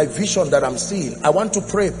 people in my vision that I'm seeing, I want to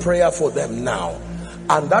pray a prayer for them now.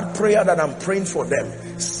 And that prayer that I'm praying for them,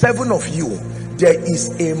 7 of you, there is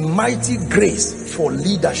a mighty grace for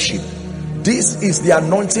leadership. This is the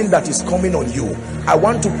anointing that is coming on you. I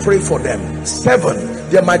want to pray for them. 7.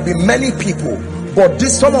 There might be many people, but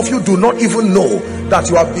this, some of you do not even know that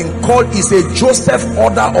you have been called is a Joseph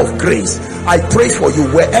order of grace. I pray for you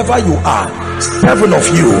wherever you are. 7 of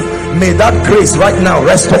you, may that grace right now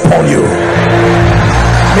rest upon you.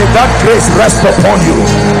 May that grace rest upon you.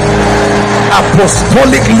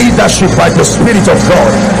 Apostolic leadership by the Spirit of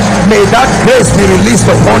God, may that grace be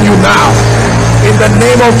released upon you now, in the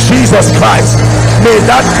name of Jesus Christ. May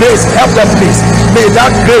that grace, help them please, may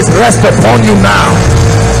that grace rest upon you now,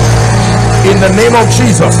 in the name of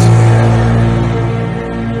Jesus.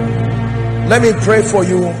 Let me pray for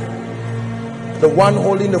you. The one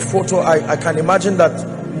holding the photo, I can imagine that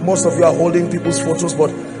most of you are holding people's photos,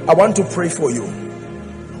 but I want to pray for you.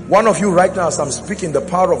 One of you right now, as I'm speaking, the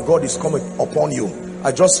power of God is coming upon you.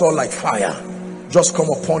 I just saw like fire just come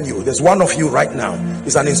upon you. There's one of you right now.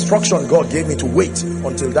 It's an instruction God gave me to wait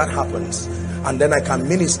until that happens, and then I can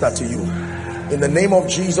minister to you in the name of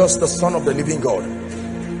Jesus, the Son of the living God.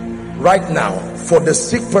 Right now, for the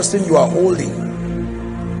sick person you are holding,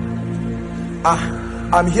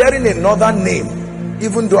 I'm hearing another name,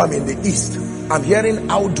 even though I'm in the east. I'm hearing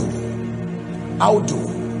Audu. Audu.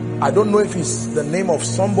 I don't know if it's the name of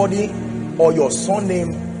somebody or your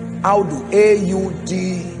surname. Audu,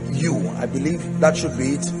 A-U-D-U. I believe that should be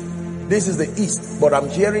it. This is the east, but I'm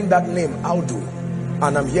hearing that name, Audu,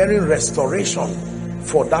 and I'm hearing restoration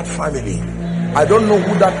for that family. I don't know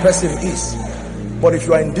who that person is, but if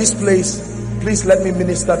you are in this place, please let me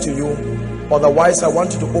minister to you. Otherwise, I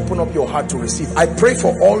want you to open up your heart to receive. I pray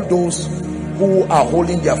for all those who are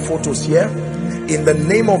holding their photos here. in the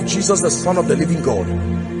name of Jesus, the Son of the living God,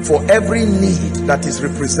 for every need that is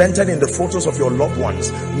represented in the photos of your loved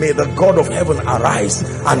ones, may the God of heaven arise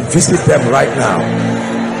and visit them right now.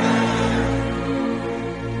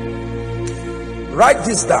 Write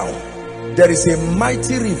this down. There is a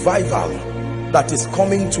mighty revival that is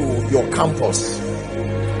coming to your campus.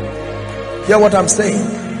 Hear what I'm saying?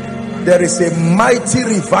 There is a mighty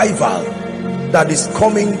revival that is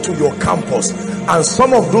coming to your campus, and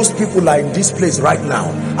some of those people are in this place right now.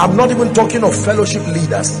 I'm not even talking of fellowship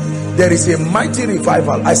leaders. There is a mighty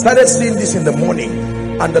revival. I started seeing this in the morning,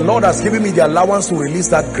 and the Lord has given me the allowance to release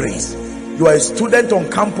that grace. You are a student on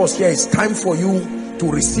campus here. It's time for you to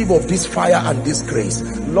receive of this fire and this grace.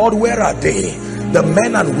 Lord, where are they, the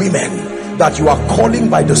men and women that you are calling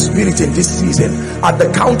by the Spirit in this season? At the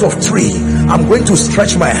count of 3, I'm going to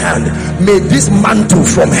stretch my hand. May this mantle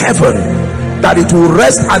from heaven, that it will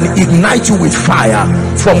rest and ignite you with fire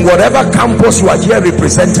from whatever campus you are here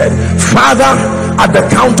represented. Father, at the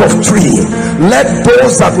count of 3, let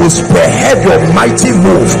those that will spearhead your mighty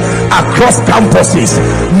move across campuses,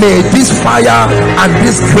 may this fire and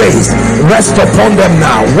this grace rest upon them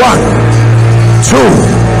now. 1, 2,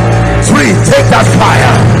 3. Take that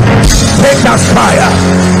fire, take that fire,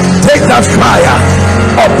 take that fire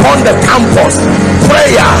upon the campus.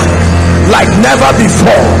 Prayer like never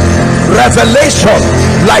before, revelation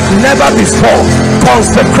like never before,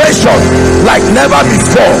 consecration like never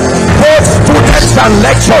before. Both students and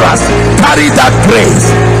lecturers carry that grace.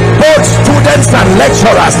 Both students and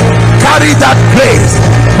lecturers carry that grace.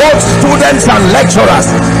 Both students and lecturers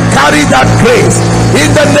carry that grace in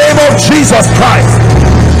the name of Jesus Christ.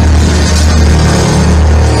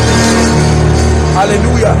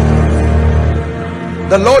 Hallelujah.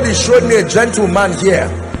 The Lord is showing me a gentleman here.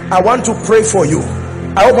 I want to pray for you.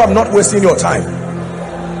 I hope I'm not wasting your time.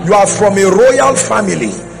 You are from a royal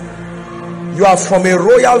family. You are from a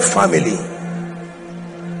royal family.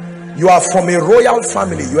 You are from a royal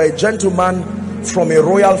family. You are a gentleman from a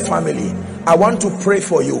royal family. I want to pray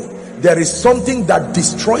for you. There is something that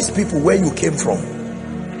destroys people where you came from.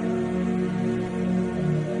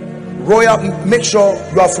 Royal, make sure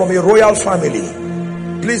you are from a royal family.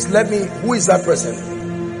 Please let me, who is that person?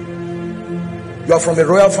 You are from a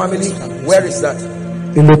royal family. Where is that?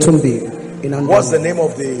 In Otumbi, in Anambra. What's the name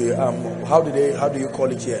of the how do you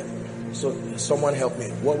call it here? So someone help me.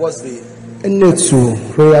 What was the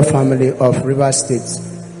Enetu royal family of River State?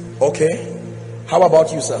 Okay. How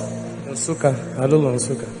about you, sir? Nsuka, Alolo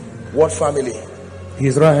Nsuka. What family?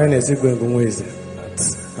 His right hand is Igwengweze.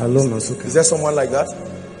 Alolo Nsuka. Is there someone like that?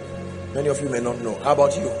 Many of you may not know. How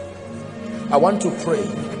about you? I want to pray.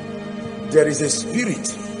 There is a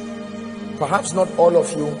spirit, perhaps not all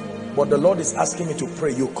of you, but the Lord is asking me to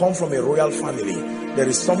pray. You come from a royal family. There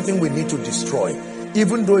is something we need to destroy.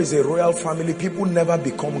 Even though it's a royal family, people never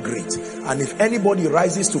become great. And if anybody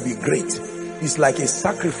rises to be great, it's like a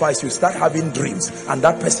sacrifice. You start having dreams and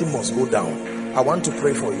that person must go down. I want to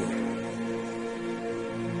pray for you.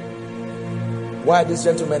 Why are these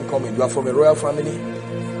gentlemen coming? You are from a royal family?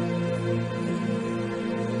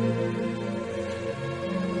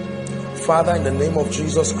 Father, in the name of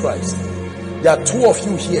Jesus Christ, there are 2 of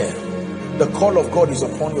you here. The call of God is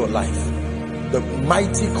upon your life. The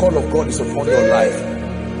mighty call of God is upon your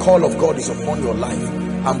life. Call of God is upon your life.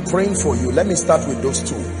 I'm praying for you. Let me start with those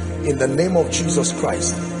 2. In the name of Jesus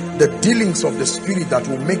Christ, the dealings of the Spirit that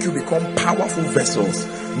will make you become powerful vessels,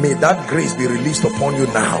 may that grace be released upon you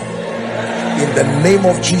now. In the name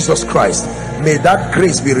of Jesus Christ, may that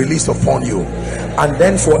grace be released upon you. And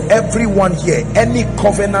then for everyone here, any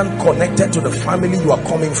covenant connected to the family you are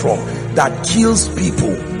coming from that kills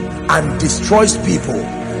people and destroys people,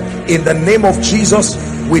 in the name of Jesus,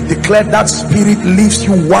 we declare that spirit leaves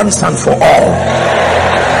you once and for all.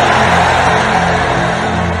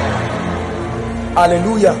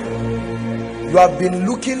 Hallelujah. You have been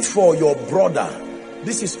looking for your brother.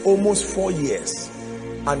 This is almost 4 years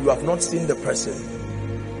and you have not seen the person.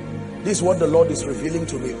 This is what the Lord is revealing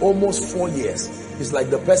to me. Almost 4 years. It's like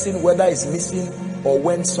the person whether is missing or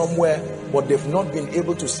went somewhere, but they've not been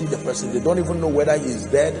able to see the person. They don't even know whether he is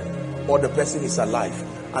dead or the person is alive.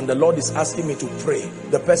 And the Lord is asking me to pray.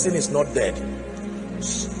 The person is not dead.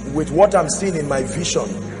 With what I'm seeing in my vision,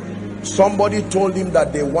 somebody told him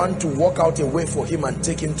that they want to work out a way for him and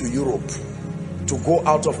take him to Europe, to go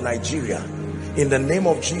out of Nigeria. In the name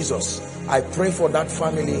of Jesus, I pray for that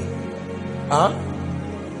family.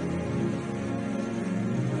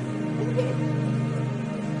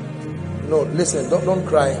 No, listen, don't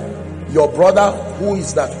cry. Your brother, who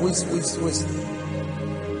is that? Who is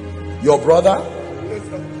your brother?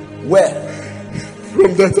 Where?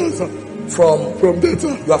 From Delta, sir. From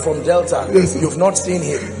Delta. You are from Delta? Yes, sir. You've not seen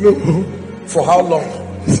him? No. For how long?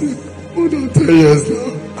 More than 10 years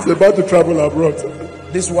now. He's about to travel abroad.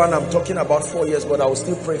 This one I'm talking about 4 years, but I will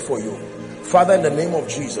still pray for you. Father, in the name of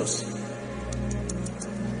Jesus.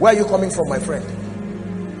 Where are you coming from, my friend?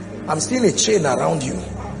 I'm seeing a chain around you,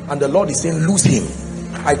 and the Lord is saying, lose him.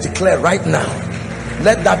 I declare right now,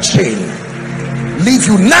 let that chain leave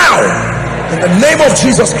you now in the name of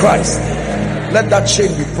Jesus Christ. Let that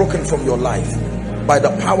chain be broken from your life by the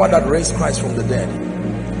power that raised Christ from the dead,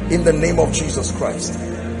 in the name of Jesus Christ.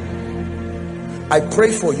 I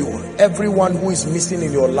pray for you, everyone who is missing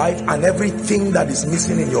in your life and everything that is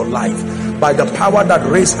missing in your life, by the power that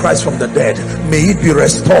raised Christ from the dead, may it be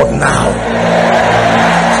restored now.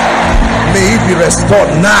 May it be restored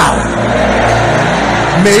now.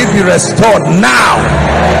 May it be restored now,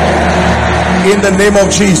 in the name of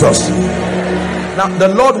Jesus. Now the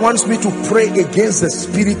Lord wants me to pray against the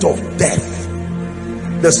spirit of death.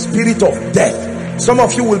 The spirit of death. Some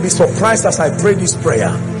of you will be surprised as I pray this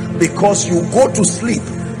prayer, because you go to sleep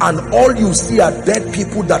and all you see are dead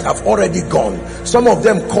people that have already gone. Some of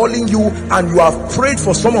them calling you, and you have prayed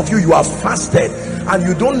for some of you, you have fasted, and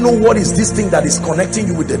you don't know what is this thing that is connecting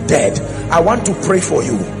you with the dead. I want to pray for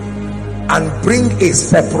you and bring a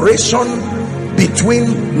separation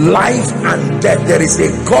between life and death. There is a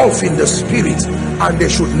gulf in the spirit, and they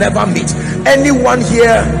should never meet. Anyone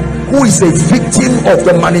here who is a victim of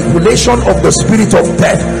the manipulation of the spirit of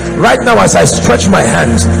death, right now as I stretch my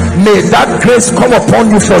hands, may that grace come upon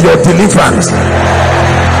you for your deliverance.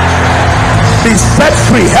 Be set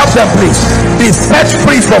free. Help them please. Be set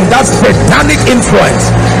free from that satanic influence.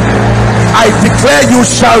 I declare you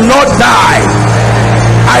shall not die.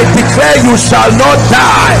 I declare you shall not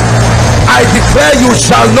die. I declare you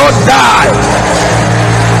shall not die,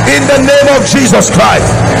 in the name of Jesus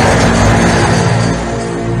Christ.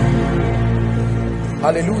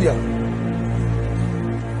 Hallelujah.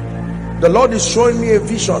 The Lord is showing me a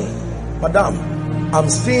vision. Madam, I'm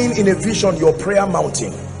seeing in a vision your prayer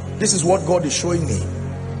mountain. This is what God is showing me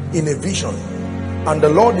in a vision. And the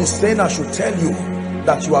Lord is saying I should tell you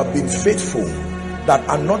that you have been faithful, that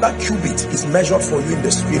another cubit is measured for you in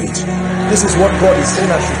the spirit. This is what God is saying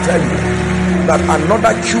I should tell you, that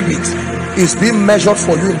another cubit is being measured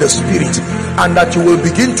for you in the spirit, and that you will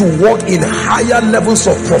begin to walk in higher levels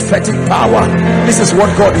of prophetic power. This is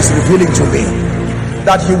what God is revealing to me,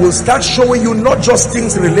 that he will start showing you not just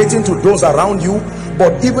things relating to those around you,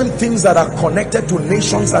 but even things that are connected to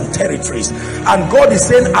nations and territories. And God is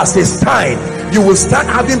saying, as a sign, you will start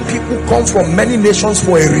having people come from many nations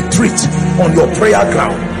for a retreat on your prayer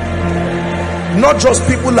ground. Not just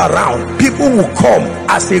people around, people will come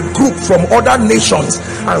as a group from other nations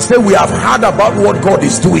and say, we have heard about what God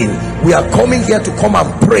is doing. We are coming here to come and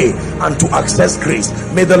pray and to access grace.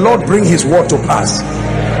 May the Lord bring his word to pass,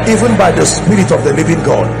 even by the Spirit of the living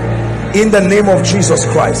God, in the name of Jesus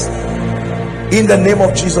Christ. In the name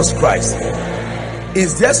of Jesus Christ.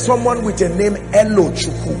 Is there someone with a name Elo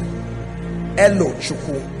Chuku? Elo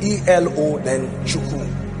Chuku. E-L-O then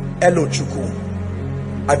Chuku. Elo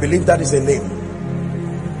Chuku. I believe that is a name.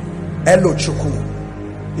 Elo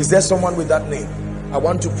Chuku. Is there someone with that name? I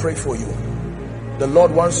want to pray for you. The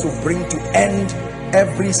Lord wants to bring to end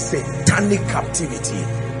every satanic captivity.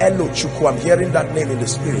 Elo Chuku. I'm hearing that name in the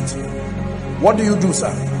spirit. What do you do, sir?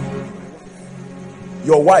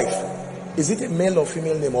 Your wife, is it a male or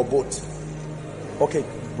female name, or both? Okay,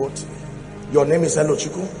 both. Your name is Elo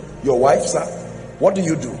Chuku. Your wife, sir, what do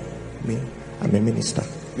you do? Me, I'm a minister.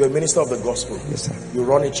 You're a minister of the gospel? Yes, sir. You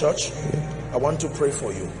run a church? Yeah. I want to pray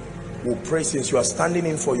for you. We'll pray, since you are standing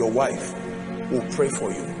in for your wife, we'll pray for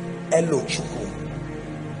you. Elo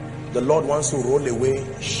Chuku. The Lord wants to roll away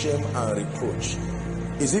shame and reproach.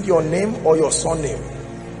 Is it your name or your surname?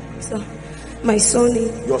 Sir, my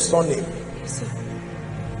surname. Your surname. Yes, sir.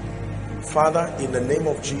 Father, in the name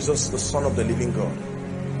of Jesus, the Son of the living God,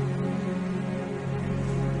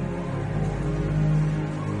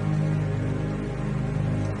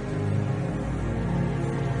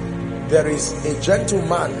 there is a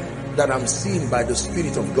gentleman that I'm seeing by the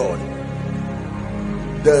Spirit of God.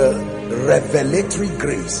 The revelatory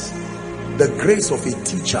grace, the grace of a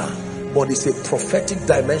teacher, but it's a prophetic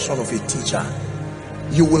dimension of a teacher.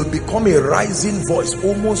 You will become a rising voice.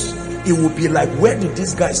 Almost, it will be like, where did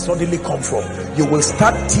this guy suddenly come from? You will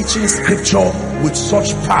start teaching scripture with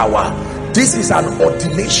such power. This is an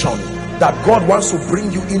ordination that God wants to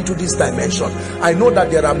bring you into this dimension. I know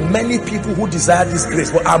that there are many people who desire this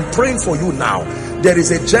grace, but I'm praying for you now. There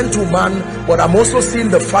is a gentleman, but I'm also seeing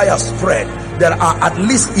the fire spread. there are at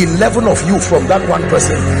least 11 of you from that one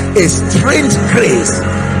person. A strange grace,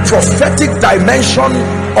 prophetic dimension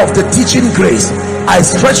of the teaching grace. I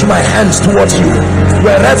stretch my hands towards you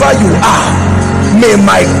wherever you are. May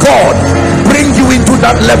my God bring you into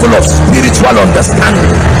that level of spiritual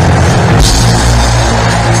understanding.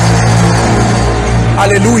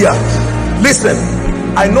 Hallelujah. Listen,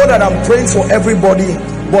 I know that I'm praying for everybody,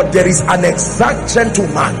 but there is an exact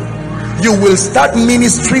gentleman. You will start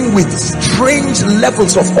ministering with strange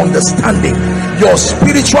levels of understanding. Your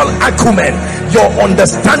spiritual acumen, your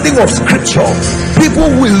understanding of scripture, people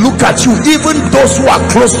will look at you, even those who are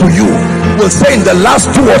close to you will say, in the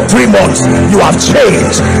last 2 or 3 months you have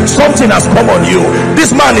changed, something has come on you.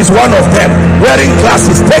 This man is one of them, wearing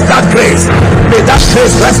glasses. Take that grace, may that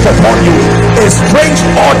grace rest upon you. A strange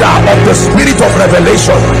order of the spirit of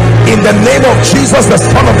revelation in the name of Jesus, the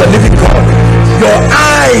Son of the living God. Your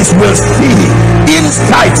eyes will see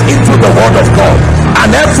insight into the word of God, and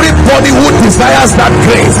everybody who desires that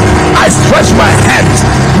grace, I stretch my hands.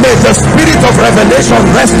 May the spirit of revelation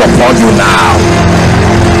rest upon you now.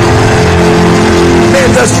 May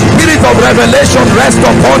the spirit of revelation rest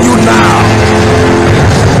upon you now.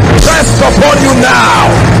 Rest upon you now.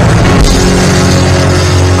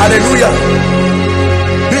 Hallelujah.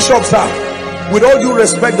 Bishop, sir, with all due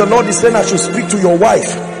respect, the Lord is saying I should speak to your wife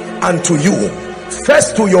and to you.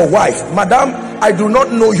 First to your wife. Madam, I do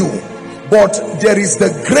not know you, but there is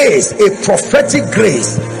the grace, a prophetic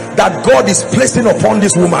grace that God is placing upon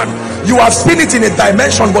this woman. You have seen it in a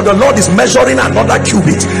dimension, but the Lord is measuring another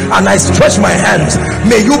cubit, and I stretch my hands.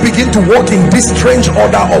 May you begin to walk in this strange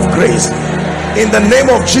order of grace in the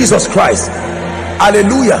name of Jesus Christ.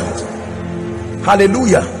 Hallelujah.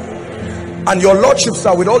 Hallelujah. And your lordship,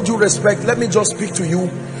 sir, with all due respect, let me just speak to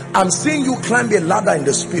you. I'm seeing you climb a ladder in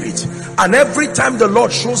the spirit, and every time the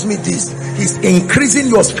Lord shows me this, he's increasing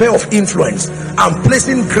your sphere of influence and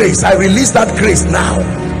placing grace. I release that grace now.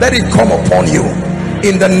 Let it come upon you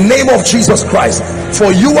in the name of Jesus Christ.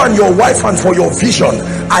 For you and your wife and for your vision,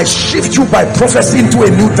 I shift you by prophecy into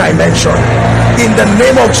a new dimension in the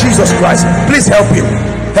name of Jesus Christ. Please help him.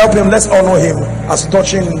 Help him. Let's honor him as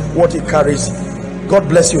touching what he carries. God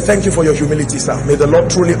bless you. Thank you for your humility, sir. May the Lord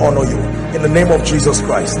truly honor you in the name of Jesus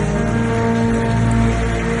Christ.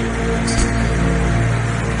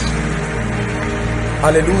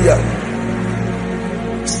 Hallelujah.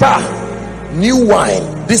 Sir, new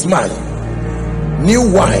wine. This man, new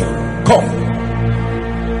wine. Come.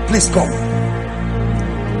 Please come.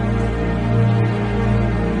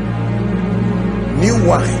 New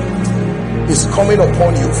wine is coming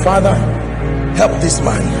upon you. Father, help this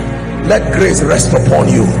man. Let grace rest upon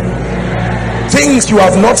you. Things you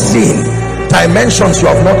have not seen, dimensions you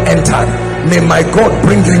have not entered, may my God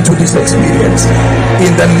bring you into this experience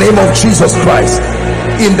in the name of Jesus Christ.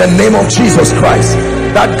 In the name of Jesus Christ,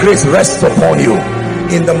 that grace rests upon you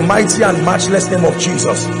in the mighty and matchless name of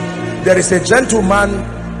Jesus. There is a gentleman,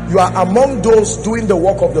 you are among those doing the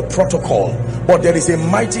work of the protocol, but there is a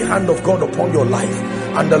mighty hand of God upon your life,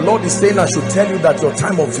 and the Lord is saying I should tell you that your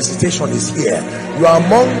time of visitation is here. You are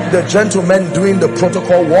among the gentlemen doing the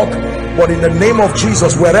protocol work, but in the name of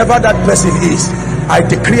Jesus, wherever that person is, I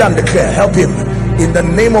decree and declare, help him in the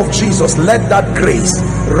name of Jesus. Let that grace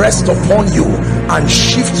rest upon you and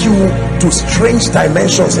shift you to strange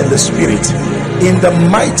dimensions in the spirit in the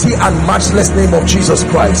mighty and matchless name of Jesus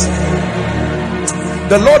Christ.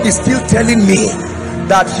 The Lord is still telling me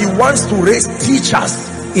that he wants to raise teachers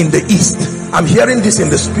in the east. I'm hearing this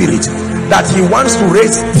in the spirit, that he wants to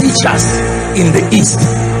raise teachers in the east,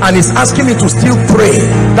 and he's asking me to still pray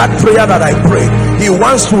that prayer that I pray. He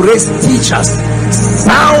wants to raise teachers,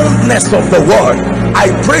 soundness of the word.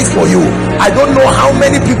 I pray for you. I don't know how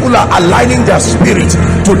many people are aligning their spirit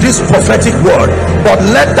to this prophetic word, but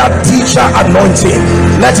let that teacher anointing,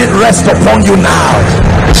 let it rest upon you now.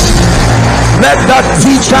 Let that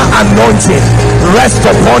teacher anointing rest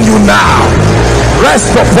upon you now.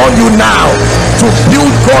 Rest upon you now, to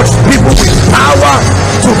build God's people with power,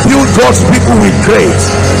 to build God's people with grace.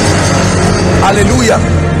 Hallelujah.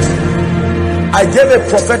 I gave a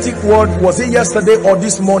prophetic word, was it yesterday or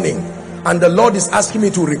this morning? And the Lord is asking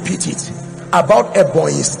me to repeat it about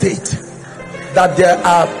Ebonyi State. That there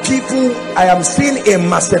are people, I am seeing a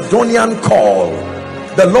Macedonian call.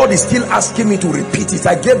 The Lord is still asking me to repeat it.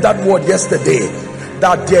 I gave that word yesterday,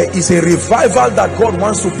 that there is a revival that God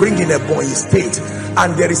wants to bring in Ebonyi State,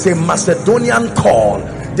 and there is a Macedonian call.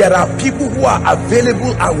 There are people who are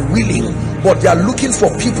available and willing, but they are looking for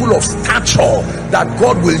people of stature that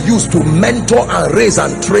God will use to mentor and raise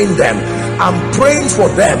and train them. I'm praying for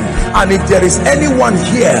them, and if there is anyone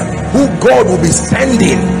here who God will be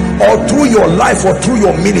sending or through your life or through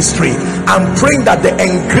your ministry, I'm praying that the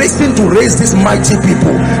engracing to raise these mighty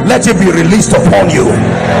people, let it be released upon you.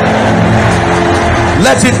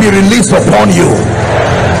 Let it be released upon you.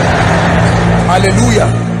 Hallelujah.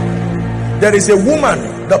 There is a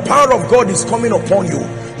woman, the power of God is coming upon you.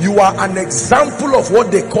 You are an example of what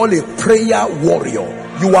they call a prayer warrior.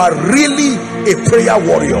 You are really a prayer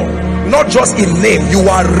warrior. Not just in name, you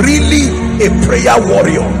are really a prayer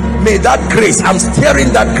warrior. May that grace, I'm steering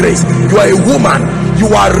that grace. You are a woman, you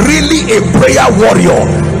are really a prayer warrior.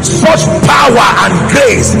 Such power and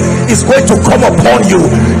grace is going to come upon you.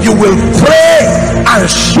 You will pray and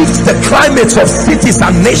shift the climates of cities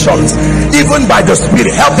and nations, even by the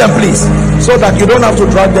Spirit. Help them please, so that you don't have to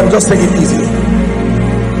drag them. Just take it easy.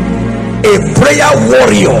 A prayer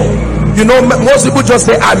warrior. You know, most people just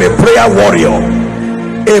say, I'm a prayer warrior.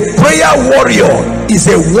 A prayer warrior is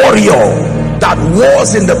a warrior that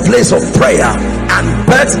was in the place of prayer and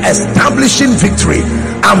births establishing victory.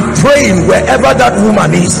 I'm praying wherever that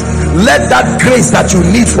woman is, let that grace that you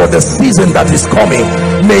need for the season that is coming,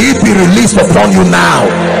 may it be released upon you now.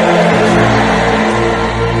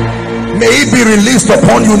 May it be released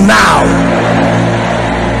upon you now,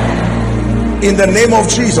 in the name of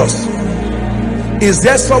Jesus. Is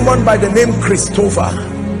there someone by the name Christopher?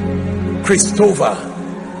 Christopher.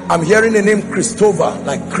 I'm hearing the name Christopher,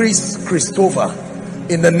 like Christopher.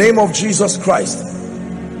 In the name of Jesus Christ.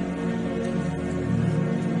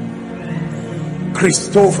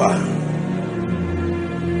 Christopher.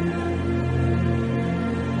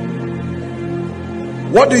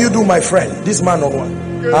 What do you do, my friend? This man or what?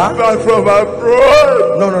 Huh? Back from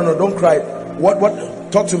abroad. No, don't cry.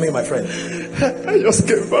 What? Talk to me, my friend. I just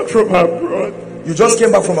came back from abroad. You just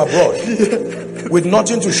came back from abroad? Yeah. With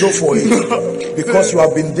nothing to show for it, because you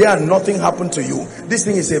have been there and nothing happened to you. This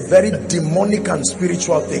thing is a very demonic and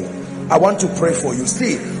spiritual thing. I want to pray for you.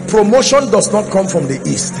 See, promotion does not come from the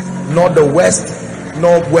east, nor the west,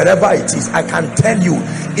 nor wherever it is. I can tell you,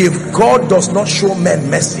 if God does not show men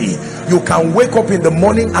mercy, you can wake up in the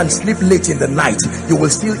morning and sleep late in the night. You will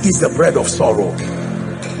still eat the bread of sorrow.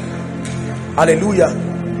 Hallelujah.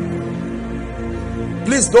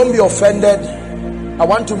 Please don't be offended. I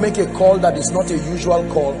want to make a call that is not a usual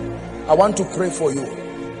call. I want to pray for you.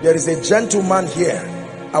 There is a gentleman here.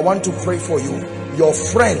 I want to pray for you. Your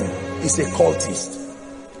friend is a cultist,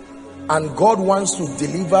 and God wants to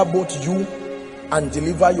deliver both you and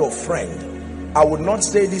deliver your friend. I would not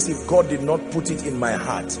say this if God did not put it in my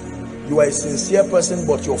heart. You are a sincere person,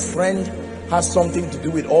 but your friend has something to do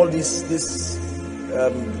with all this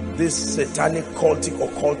satanic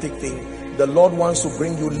occultic thing. The Lord wants to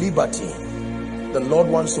bring you liberty. The Lord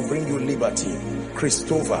wants to bring you liberty.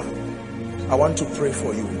 Christopher, I want to pray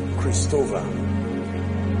for you. Christopher,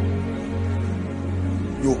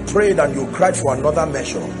 you prayed and you cried for another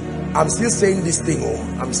measure. I'm still saying this thing.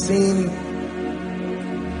 I'm saying,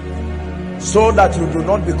 so that you do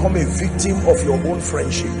not become a victim of your own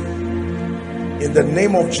friendship. In the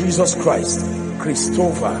name of Jesus Christ.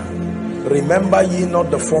 Christopher, remember ye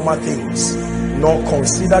not the former things, nor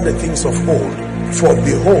consider the things of old. For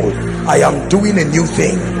behold, I am doing a new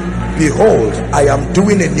thing. Behold, I am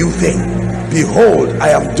doing a new thing. Behold, I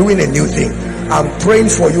am doing a new thing. I'm praying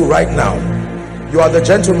for you right now. You are the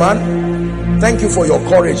gentleman. Thank you for your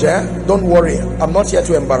courage. Don't worry, I'm not here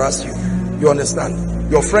to embarrass you. You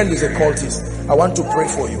understand? Your friend is a cultist. I want to pray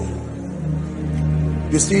for you.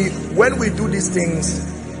 You see, when we do these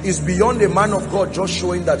things, it's beyond a man of God just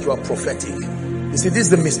showing that you are prophetic. You see, this is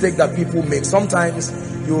the mistake that people make. Sometimes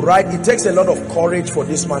you write, it takes a lot of courage for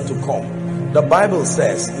this man to come. The Bible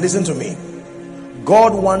says, listen to me,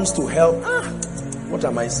 God wants to help. What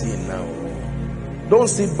am I saying now? Don't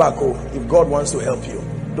sit back. If God wants to help you,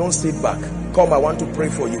 don't sit back. Come, I want to pray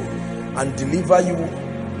for you and deliver you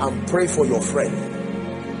and pray for your friend.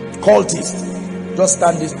 Cultist, just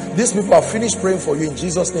stand this. These people have finished praying for you. In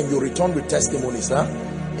Jesus' name, you return with testimonies.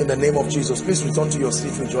 In the name of Jesus, please return to your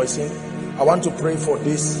seat rejoicing. I want to pray for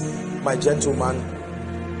this, my gentleman.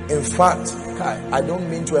 In fact, I don't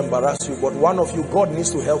mean to embarrass you, but one of you, God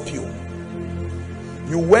needs to help you.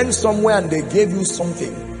 You went somewhere and they gave you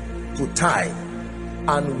something to tie,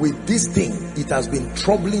 and with this thing, it has been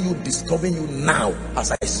troubling you, disturbing you. Now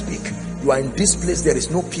as I speak, you are in this place. There is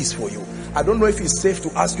no peace for you. I don't know if it's safe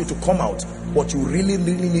to ask you to come out, but you really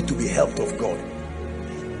need to be helped of God.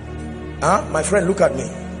 My friend, look at me.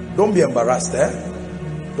 Don't be embarrassed.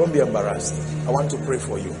 Don't be embarrassed. I want to pray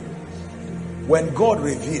for you. When God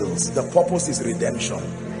reveals, the purpose is redemption.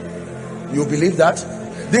 You believe that?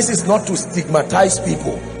 This is not to stigmatize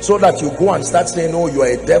people so that you go and start saying, oh, you are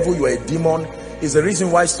a devil, you are a demon. Is the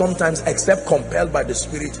reason why sometimes, except compelled by the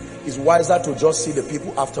Spirit, It's wiser to just see the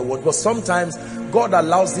people afterwards. But sometimes God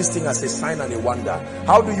allows this thing as a sign and a wonder.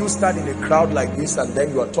 How do you stand in a crowd like this and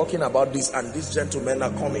then you are talking about this and these gentlemen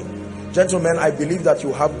are coming? Gentlemen, I believe that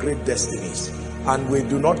you have great destinies and we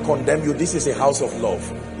do not condemn you. This is a house of love.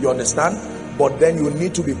 You understand? But then you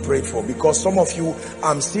need to be prayed for, because some of you,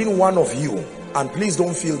 I'm seeing one of you, and please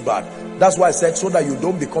don't feel bad. That's why I said, so that you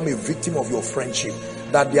don't become a victim of your friendship.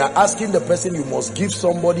 That they are asking the person, you must give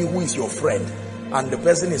somebody who is your friend. And the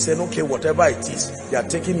person is saying, okay, whatever it is, they are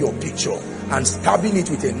taking your picture and stabbing it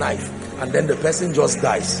with a knife. And then the person just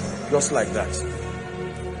dies, just like that.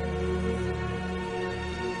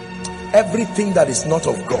 Everything that is not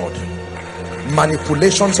of God,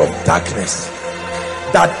 manipulations of darkness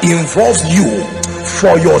that involves you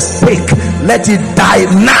for your sake, let it die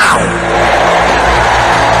now.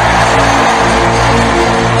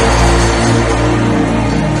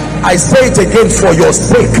 I say it again, for your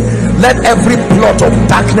sake, let every plot of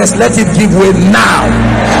darkness, let it give way now.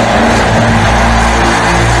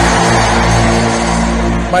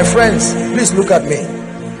 My friends, please look at me.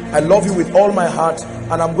 I love you with all my heart,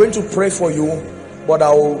 and I'm going to pray for you, but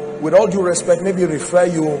I will, with all due respect, maybe refer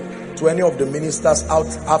you to any of the ministers out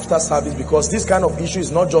after service, because this kind of issue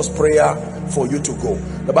is not just prayer for you to go.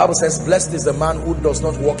 The Bible says, blessed is the man who does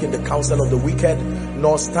not walk in the counsel of the wicked,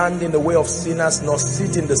 nor stand in the way of sinners, nor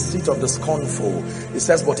sit in the seat of the scornful. It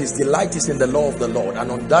says, but his delight is in the law of the Lord, and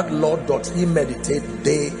on that law doth he meditate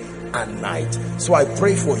day and night. So I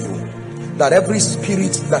pray for you that every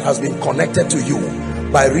spirit that has been connected to you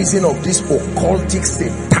by reason of this occultic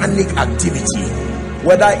satanic activity,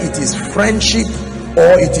 whether it is friendship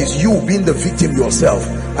or it is you being the victim yourself,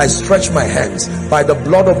 I stretch my hands by the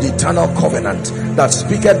blood of the eternal covenant that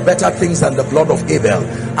speaketh better things than the blood of Abel.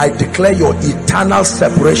 I declare your eternal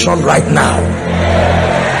separation right now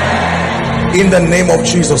in the name of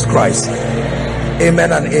Jesus Christ.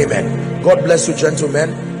 Amen and amen. God bless you,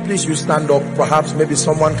 gentlemen. Please, you stand up. Perhaps maybe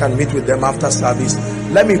someone can meet with them after service.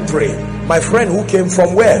 Let me pray. My friend who came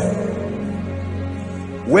from where?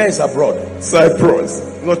 Where is abroad? Cyprus.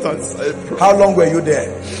 Northern Cyprus. How long were you there?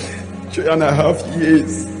 3.5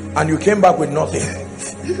 years. And you came back with nothing?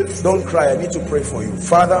 Yes. Don't cry. I need to pray for you.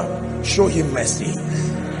 Father, show him mercy.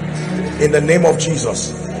 In the name of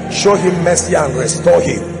Jesus, show him mercy and restore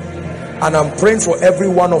him. And I'm praying for every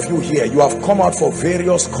one of you here. You have come out for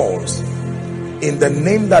various calls. In the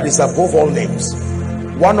name that is above all names.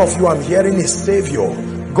 One of you, I'm hearing, is Savior.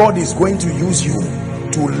 God is going to use you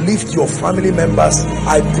to lift your family members.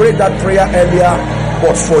 I prayed that prayer earlier,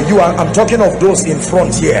 but for you, I'm talking of those in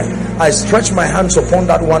front here. I stretch my hands upon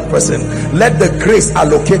that one person. Let the grace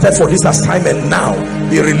allocated for this assignment now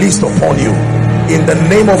be released upon you. In the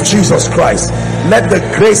name of Jesus Christ, let the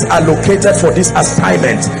grace allocated for this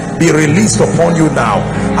assignment be released upon you now.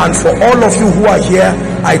 And for all of you who are here,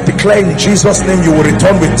 I declare in Jesus' name, you will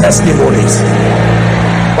return with testimonies.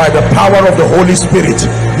 By the power of the Holy Spirit,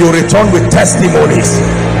 you return with testimonies.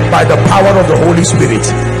 By the power of the Holy Spirit,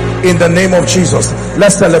 in the name of Jesus.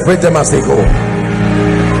 Let's celebrate them as they go.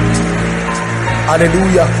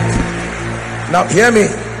 Hallelujah. Now hear me.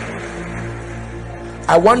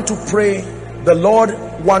 I want to pray. The Lord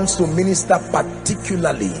wants to minister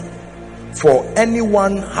particularly for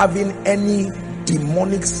anyone having any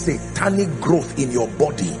demonic satanic growth in your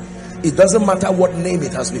body. It doesn't matter what name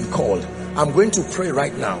it has been called. I'm going to pray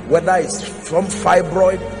right now, whether it's from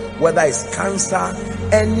fibroid, whether it's cancer,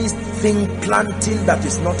 anything planting that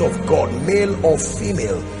is not of God, male or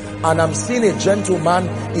female. And I'm seeing a gentleman.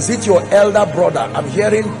 Is it your elder brother? I'm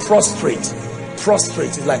hearing prostrate.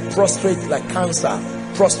 Prostrate is like prostrate, like cancer.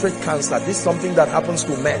 Prostate cancer. This is something that happens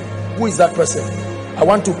to men. Who is that person? I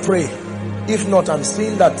want to pray. If not, I'm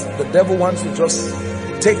seeing that the devil wants to just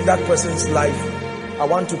take that person's life. I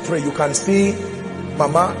want to pray. You can see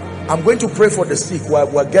Mama. I'm going to pray for the sick.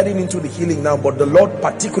 We're getting into the healing now, but the Lord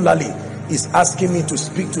particularly is asking me to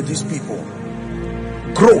speak to these people.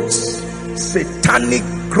 Growths, satanic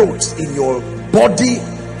growths in your body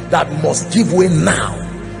that must give way now.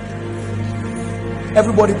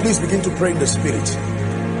 Everybody, please begin to pray in the spirit.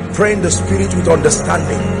 Pray in the spirit with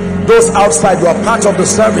understanding. Those outside, you are part of the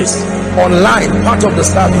service. Online, part of the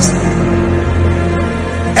service.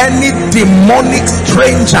 Any demonic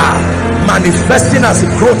stranger manifesting as a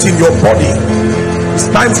growth in your body, it's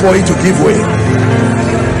time for it to give way.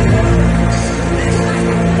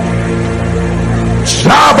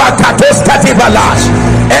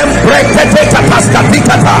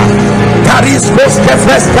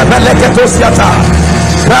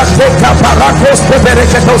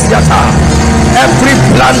 Every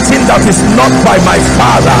planting that is not by my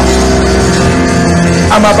Father,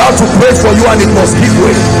 I'm about to pray for you, and it must give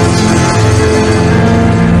way.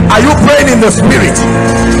 Are you praying in the spirit?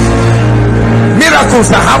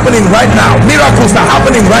 Miracles are happening right now. Miracles are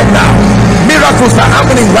happening right now. Miracles are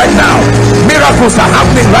happening right now. Miracles are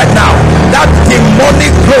happening right now. That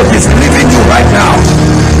demonic growth is leaving you right now.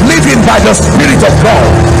 Living by the Spirit of God.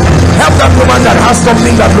 Help that woman that has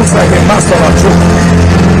something that looks like a master or truth.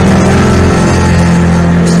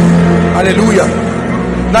 Hallelujah.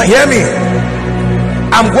 Now hear me.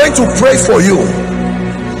 I'm going to pray for you.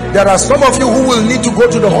 There are some of you who will need to go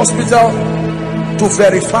to the hospital to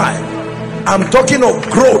verify. I'm talking of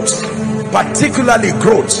growth, particularly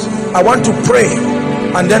growth. I want to pray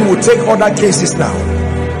and then we'll take other cases now.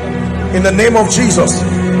 In the name of Jesus.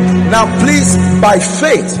 Now please, by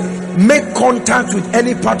faith, make contact with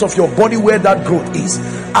any part of your body where that growth is.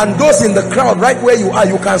 And those in the crowd, right where you are,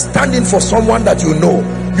 you can stand in for someone that you know.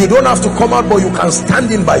 You don't have to come out, but you can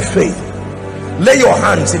stand in by faith. Lay your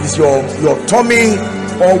hands, if it's your tummy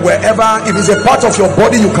or wherever, if it's a part of your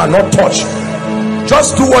body you cannot touch.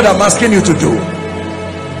 Just do what I'm asking you to do.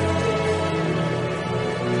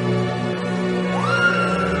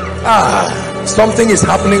 Something is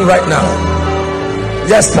happening right now.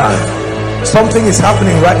 Yes, sir. Something is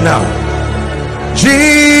happening right now. Jesus,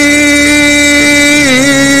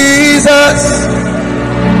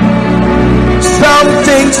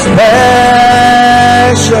 something special,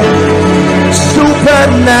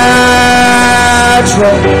 supernatural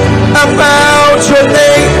about your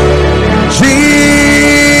name, Jesus.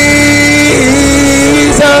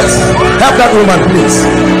 Help that woman, please.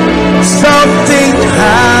 Something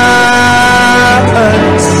happens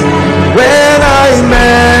when I'm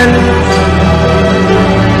in.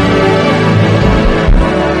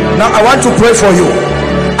 Now I want to pray for you.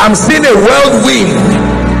 I'm seeing a whirlwind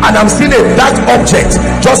and I'm seeing a dark object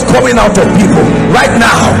just coming out of people. Right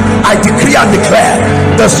now, I decree and declare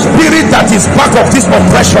the spirit that is back of this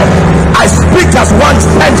oppression, I speak as one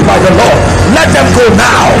sent by the Lord. Let them go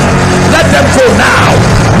now. Let them go now.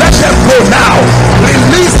 Let them go now.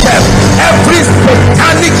 Release them. Every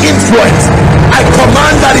satanic influence, I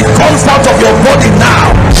command that it comes out of your body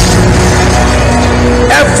now.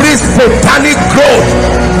 Every satanic growth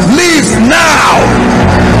leaves now.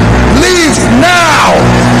 Leaves now.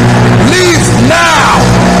 Leaves now.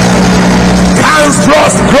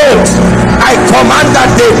 Cancerous growth, I command that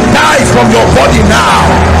they die from your body now.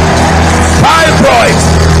 Fibroids,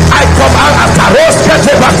 I command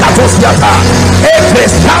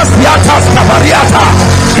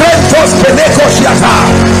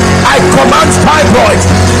I command fibroids,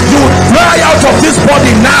 you dry out of this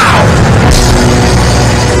body now.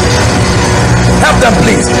 Help them,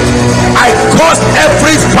 please. I cause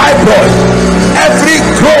every fibroid, every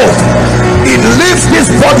growth, it leaves this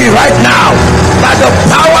body right now by the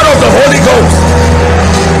power of the Holy Ghost.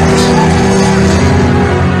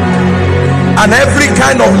 And every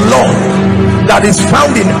kind of lump that is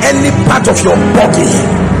found in any part of your body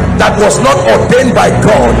that was not ordained by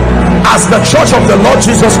God, as the church of the Lord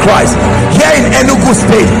Jesus Christ here in Enugu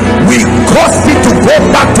State, we cause it to go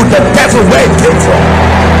back to the devil where it came from.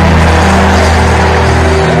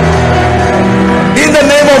 In the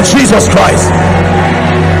name of Jesus Christ.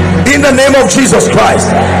 In the name of Jesus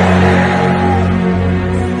Christ.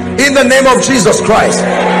 In the name of Jesus Christ.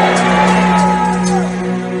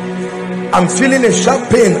 I'm feeling a sharp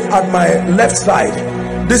pain at my left side.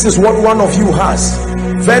 This is what one of you has.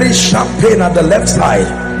 Very sharp pain at the left side.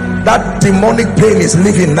 That demonic pain is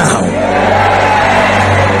leaving now.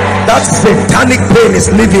 That satanic pain is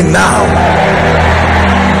leaving now.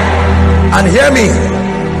 And hear me,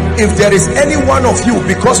 if there is any one of you,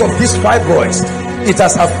 because of these fibroids, it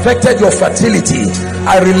has affected your fertility,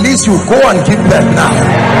 I release you. Go and give birth now.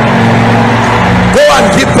 Go and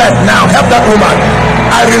give birth now. Help that woman.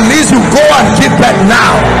 I release you. Go and give birth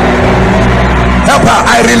now. Help her.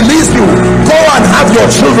 I release you. Go and have your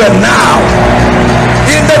children now.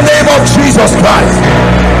 In the name of Jesus Christ.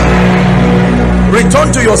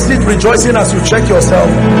 Return to your seat rejoicing as you check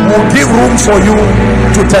yourself. We'll give room for you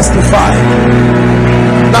to testify.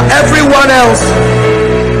 Now everyone else,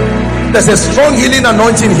 there's a strong healing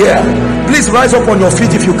anointing here. Please rise up on your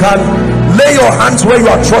feet if you can. Lay your hands where you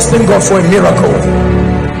are trusting God for a miracle.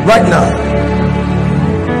 Right now.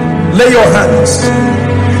 Lay your hands.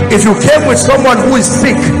 If you came with someone who is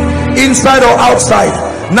sick, inside or outside,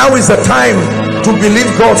 now is the time to believe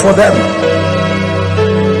God for them.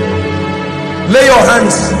 Lay your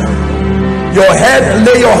hands. Your head,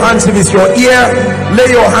 lay your hands. If it's your ear, lay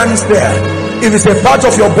your hands there. If it's a part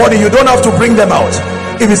of your body, you don't have to bring them out.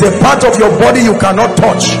 If it's a part of your body you cannot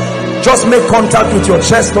touch, just make contact with your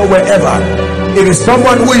chest or wherever. If it's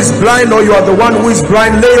someone who is blind or you are the one who is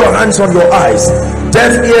blind, lay your hands on your eyes.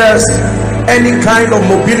 Deaf ears, any kind of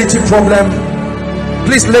mobility problem,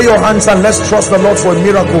 please lay your hands and let's trust the Lord for a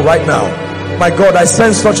miracle right now. My God, I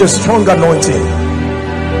sense such a strong anointing.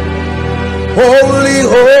 Holy,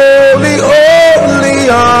 holy, holy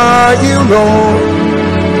are you, Lord.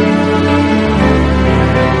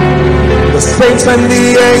 The saints and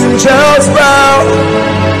the angels bow.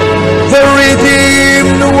 The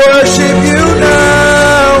redeemed worship you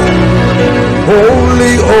now.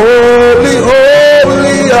 Holy, holy,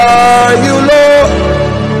 holy are you,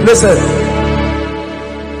 Lord. Listen,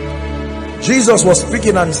 Jesus was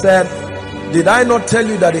speaking and said, did I not tell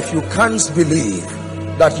you that if you can't believe,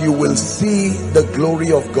 that you will see the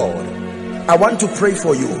glory of God? I want to pray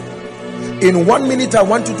for you. In 1 minute, I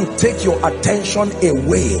want you to take your attention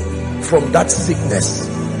away from that sickness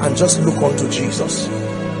and just look unto Jesus.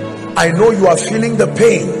 I know you are feeling the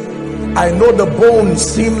pain. I know the bones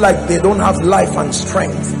seem like they don't have life and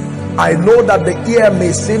strength. I know that the ear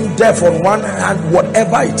may seem deaf on one hand.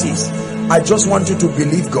 Whatever it is, I just want you to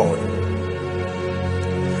believe God.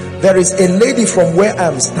 There is a lady from where I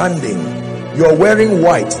am standing. You're wearing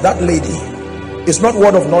white. That lady, it's not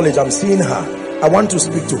word of knowledge, I'm seeing her. I want to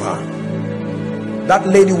speak to her. That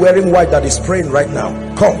lady wearing white that is praying right now,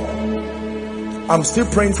 come. I'm still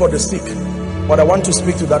praying for the sick, but I want to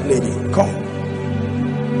speak to that lady. Come.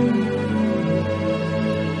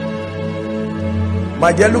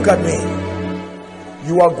 My dear, look at me.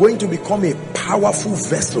 You are going to become a powerful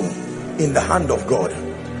vessel in the hand of God.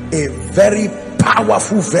 A very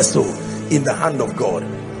powerful vessel in the hand of God.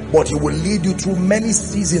 But he will lead you through many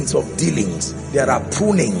seasons of dealings. There are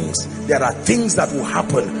prunings, there are things that will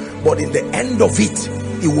happen, but in the end of it,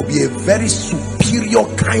 it will be a very superior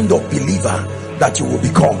kind of believer that you will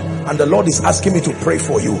become. And the Lord is asking me to pray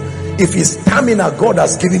for you. If his stamina, God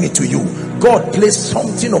has given it to you. God placed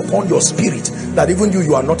something upon your spirit that even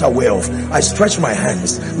you are not aware of. I stretch my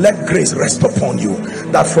hands. Let grace rest upon you,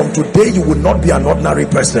 that from today you will not be an ordinary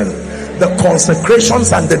person. The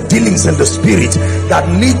consecrations and the dealings in the spirit that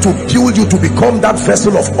need to build you to become that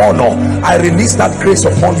vessel of honor, I release that grace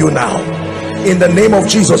upon you now. In the name of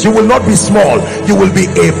Jesus, you will not be small. You will be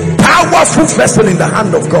a powerful vessel in the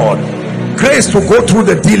hand of God. Grace to go through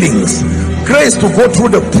the dealings, grace to go through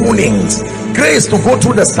the prunings, grace to go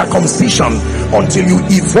through the circumcision until you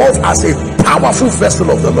evolve as a powerful vessel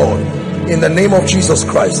of the Lord. In the name of Jesus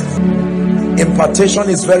Christ. Impartation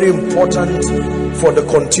is very important for the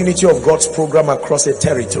continuity of God's program across a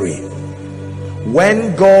territory.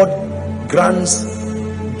 When God grants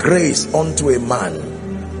grace unto a man,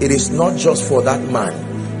 it is not just for that man,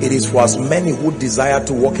 it is for as many who desire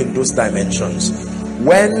to walk in those dimensions.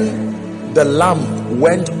 When the lamp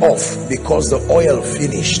went off because the oil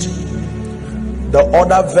finished, the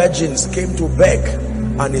other virgins came to beg,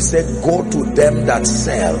 and he said, go to them that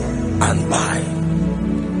sell and buy.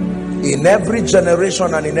 In every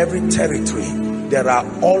generation and in every territory, there are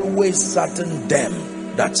always certain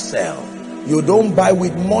them that sell. You don't buy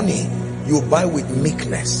with money, you buy with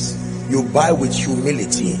meekness, you buy with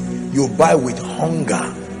humility, you buy with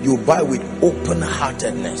hunger, you buy with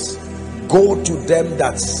open-heartedness. Go to them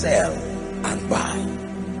that sell and buy.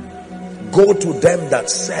 Go to them that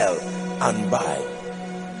sell and buy.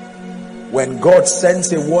 When God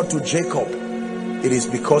sends a word to Jacob, it is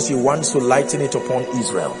because he wants to lighten it upon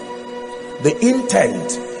Israel. The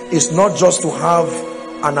intent is not just to have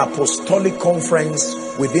an apostolic conference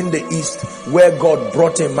within the East where God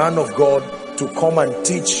brought a man of God to come and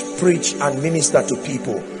teach, preach, and minister to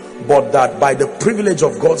people, but that by the privilege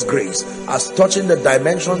of God's grace, as touching the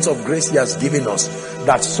dimensions of grace he has given us,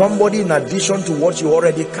 that somebody, in addition to what you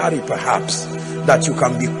already carry, perhaps, that you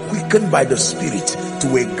can be quickened by the Spirit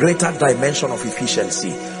to a greater dimension of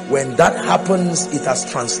efficiency. When that happens, it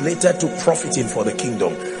has translated to profiting for the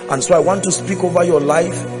kingdom. And so I want to speak over your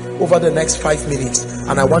life over the next 5 minutes,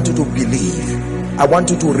 and I want you to believe. I want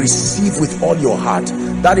you to receive with all your heart.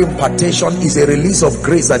 That impartation is a release of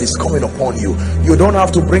grace that is coming upon you. You don't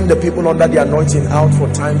have to bring the people under the anointing out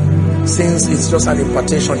for time, since it's just an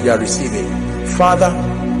impartation they are receiving. Father,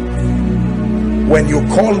 when you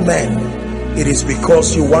call men, it is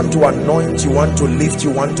because you want to anoint, you want to lift,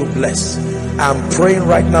 you want to bless. I'm praying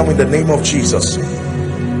right now in the name of Jesus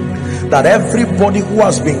that everybody who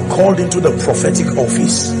has been called into the prophetic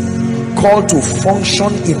office, called to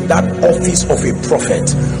function in that office of a prophet,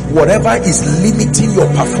 whatever is limiting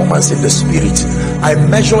your performance in the spirit, I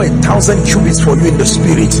measure 1,000 cubits for you in the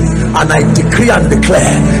spirit, and I decree and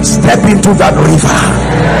declare, step into that river,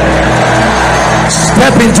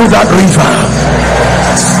 step into that river,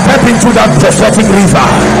 step into that prophetic river,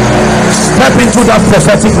 step into that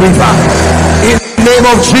prophetic river, in the name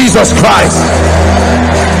of Jesus Christ.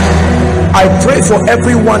 I pray for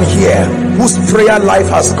everyone here whose prayer life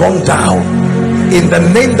has gone down. In the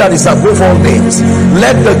name that is above all names,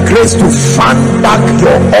 let the grace to fan back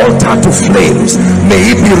your altar to flames,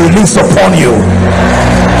 may it be released upon you.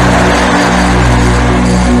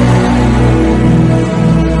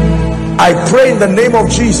 I pray in the name of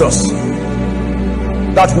Jesus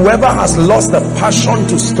that whoever has lost the passion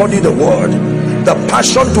to study the word, the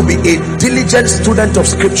passion to be a diligent student of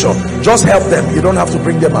scripture, just help them. You don't have to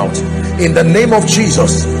bring them out. In the name of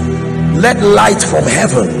Jesus, let light from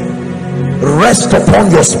heaven rest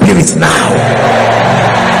upon your spirit now.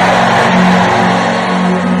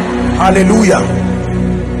 Hallelujah.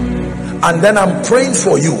 And then I'm praying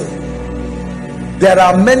for you. There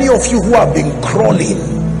are many of you who have been crawling.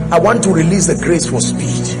 I want to release the grace for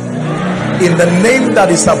speed. In the name that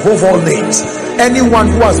is above all names, anyone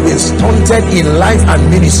who has been stunted in life and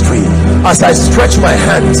ministry, as I stretch my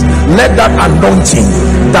hands, let that anointing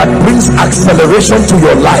that brings acceleration to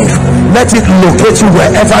your life, let it locate you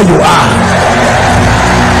wherever you are.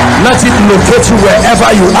 Let it locate you wherever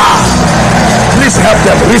you are. Please help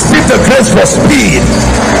them. Receive the grace for speed.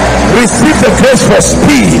 Receive the grace for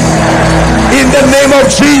speed in the name of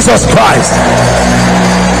Jesus Christ.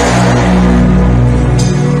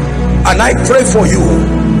 And I pray for you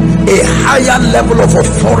a higher level of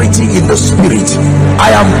authority in the spirit.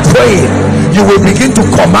 I am praying you will begin to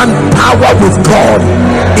command power with God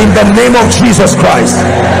in the name of Jesus Christ.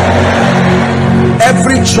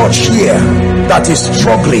 Every church here that is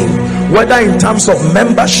struggling, whether in terms of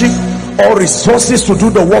membership or resources to do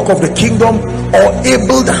the work of the kingdom, or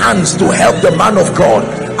able hands to help the man of God,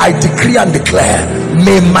 I decree and declare,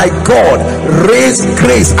 may my God raise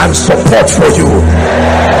grace and support for you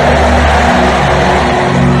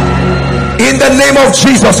in the name of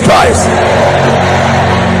Jesus Christ.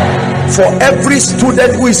 For every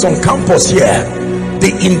student who is on campus here,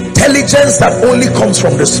 the intelligence that only comes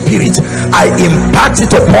from the spirit, I impart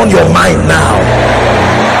it upon your mind now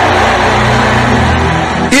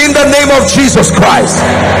in the name of Jesus Christ.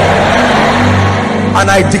 And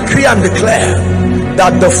I decree and declare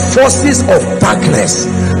that the forces of darkness,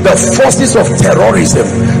 the forces of terrorism,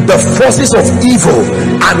 the forces of evil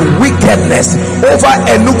and wickedness over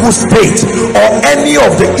Enugu state or any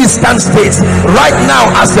of the eastern states right now,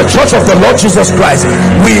 as the church of the Lord Jesus Christ,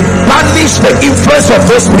 we banish the influence of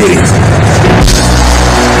those spirits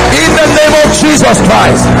in the name of Jesus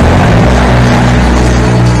Christ.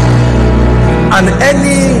 And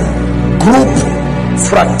any group,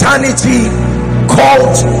 fraternity,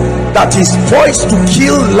 cult that is poised to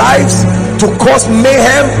kill lives, to cause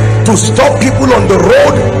mayhem, to stop people on the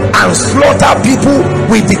road and slaughter people,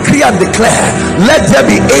 we decree and declare, let there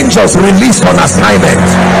be angels released on assignment.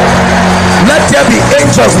 Let there be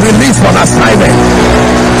angels released on assignment.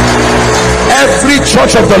 Every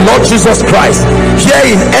church of the Lord Jesus Christ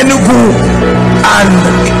here in Enugu and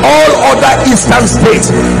all other eastern states,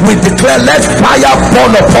 we declare, let fire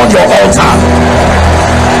burn upon your altar.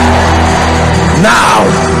 Now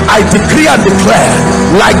I decree and declare,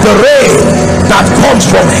 like the rain that comes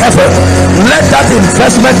from heaven, let that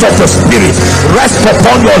investment of the spirit rest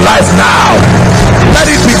upon your life now. Let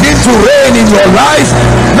it begin to rain in your life.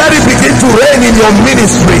 Let it begin to rain in your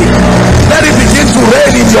ministry. Let it begin to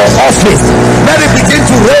rain in your office. Let it begin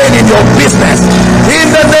to rain in your business in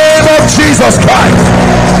the name of Jesus Christ.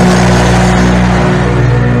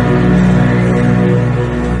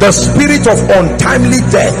 The spirit of untimely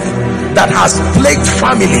death that has plagued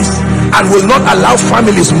families and will not allow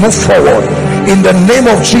families move forward, in the name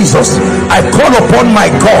of Jesus, I call upon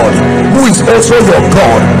my God, who is also your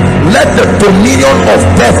God. Let the dominion of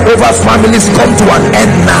death over families come to an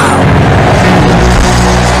end now.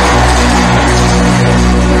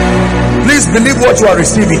 Please believe what you are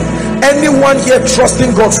receiving. Anyone here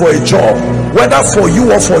trusting God for a job, whether for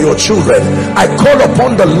you or for your children, I call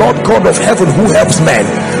upon the Lord God of heaven who helps men.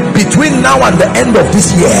 Between now and the end of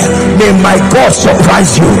this year, may my God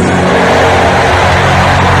surprise you.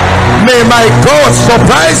 May my God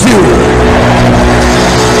surprise you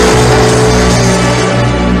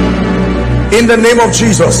in the name of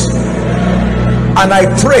Jesus. And I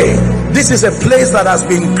pray, this is a place that has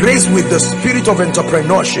been graced with the spirit of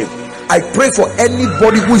entrepreneurship. I pray for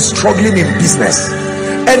anybody who is struggling in business,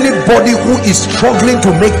 anybody who is struggling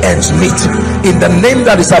to make ends meet, in the name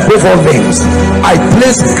that is above all names, I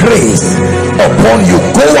place grace upon you.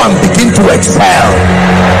 Go and begin to excel.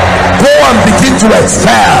 Go and begin to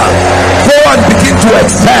excel. Go and begin to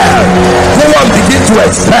excel. Go and begin to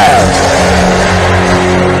excel.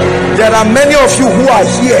 There are many of you who are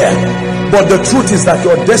here, but the truth is that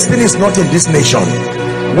your destiny is not in this nation.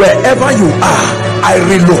 wherever you are, I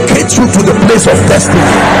relocate you to the place of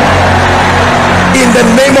destiny. In the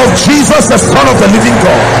name of Jesus, the Son of the living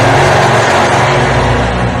God.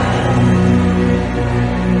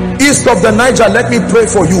 East of the Niger, let me pray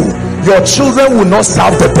for you. Your children will not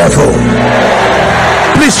serve the devil.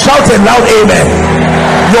 Please shout a loud amen.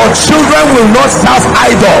 Your children will not serve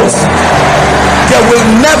idols. There will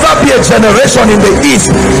never be a generation in the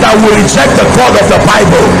East that will reject the God of the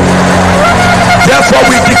Bible. Therefore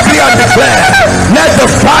we decree and declare, let the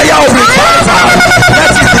fire of revival,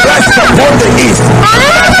 let it rest upon the East.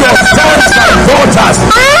 Let your sons and daughters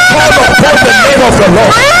call upon the name of the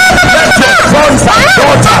Lord. Let your sons and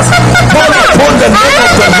daughters call upon the name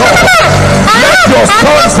of the Lord. Let your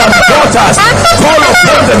sons and daughters call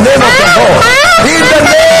upon the name of the Lord. In the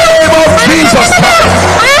name of Jesus Christ.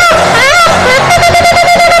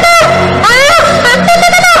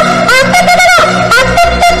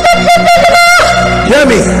 Hear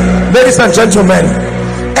me, ladies and gentlemen.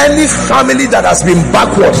 Any family that has been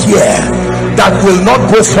backward here, that will not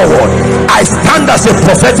go forward, I stand as a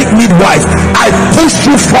prophetic midwife. I push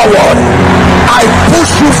you forward. I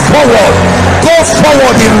push you forward. Go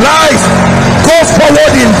forward in life. Go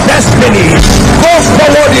forward in destiny. Go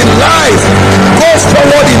forward in life. Go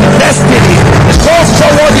forward in destiny. Go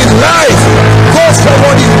forward in life. Go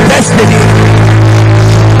forward in destiny.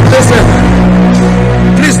 Listen,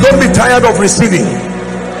 please don't be tired of receiving.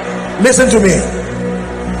 Listen to me.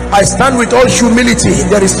 I stand with all humility.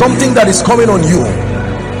 There is something that is coming on you.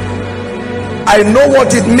 I know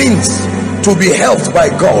what it means to be helped by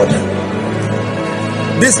God.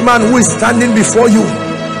 This man who is standing before you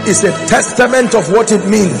is a testament of what it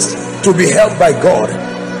means to be helped by God.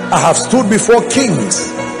 I have stood before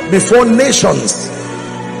kings, before nations,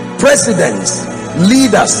 presidents,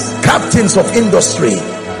 leaders, captains of industry.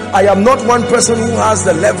 I am not one person who has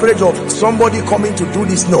the leverage of somebody coming to do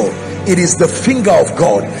this. No, it is the finger of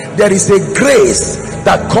God. There is a grace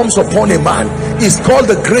that comes upon a man. It's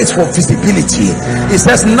called the grace for visibility. It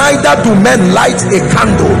says, neither do men light a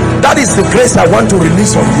candle. That is the grace I want to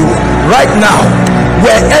release on you right now.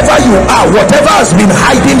 Wherever you are, whatever has been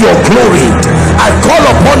hiding your glory, I call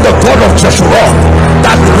upon the God of Joshua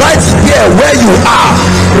that right here where you are,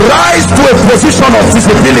 rise to a position of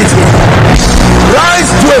visibility. Rise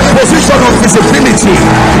to a position of visibility.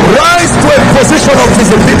 Rise to a position of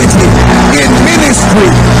visibility in ministry,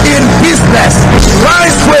 in business.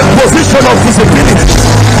 Rise to a position of visibility.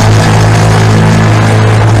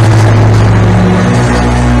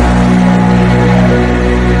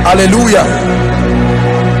 Hallelujah.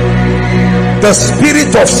 The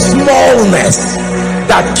spirit of smallness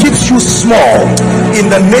that keeps you small,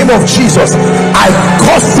 in the name of Jesus, I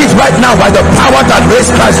curse it right now by the power that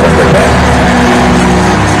raised Christ from the dead.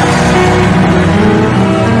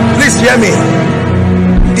 Please hear me.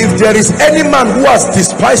 If there is any man who has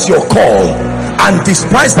despised your call and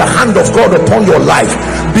despised the hand of God upon your life,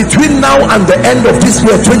 between now and the end of this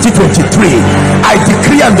year 2023, I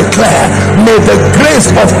decree and declare, may the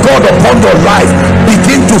grace of God upon your life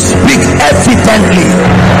begin to speak evidently.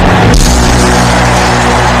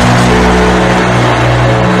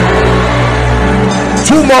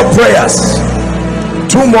 Two more prayers.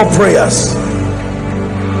 Two more prayers.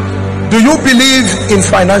 Do you believe in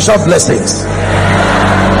financial blessings?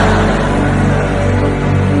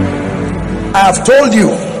 I have told you,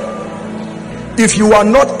 if you are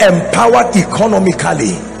not empowered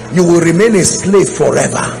economically, you will remain a slave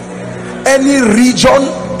forever. Any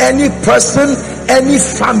region, any person, any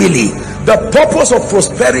family, the purpose of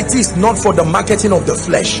prosperity is not for the marketing of the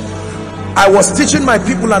flesh. I was teaching my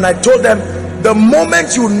people and I told them, the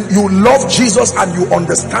moment you love Jesus and you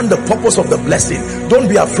understand the purpose of the blessing, don't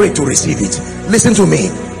be afraid to receive it. Listen to me.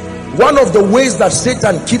 One of the ways that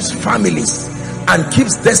Satan keeps families and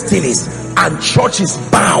keeps destinies and churches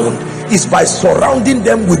bound is by surrounding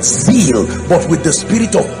them with zeal, but with the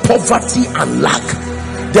spirit of poverty and lack.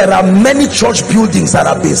 There are many church buildings that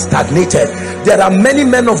have been stagnated. There are many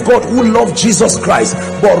men of God who love Jesus Christ,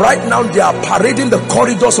 but right now they are parading the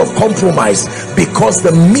corridors of compromise because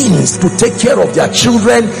the means to take care of their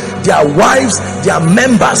children, their wives, their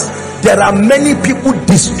members. There are many people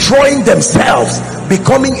destroying themselves,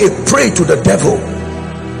 becoming a prey to the devil.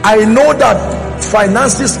 I know that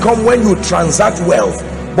finances come when you transact wealth,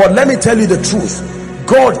 but let me tell you the truth.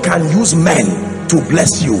 God can use men to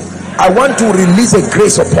bless you. I want to release a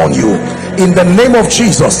grace upon you in the name of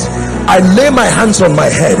Jesus. I lay my hands on my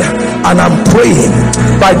head and I'm praying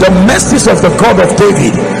by the mercies of the God of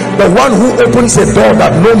David, the one who opens a door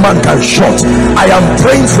that no man can shut. I am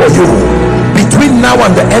praying for you. Between between now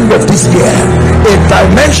and the end of this year, a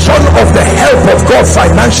dimension of the help of God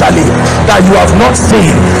financially that you have not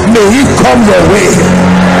seen, may it come your way.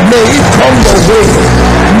 May it come your way.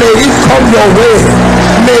 May it come your way.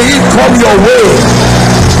 May it come your way.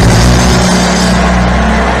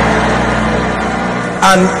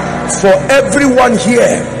 And for everyone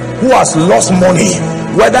here who has lost money,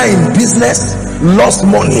 whether in business, lost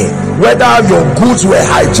money, whether your goods were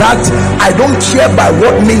hijacked, I don't care by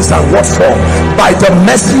what means and what form, by the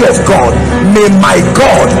mercy of God, may my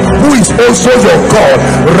God, who is also your God,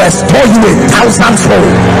 restore you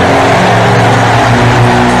 1,000-fold.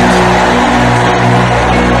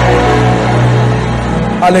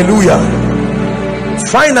 Hallelujah.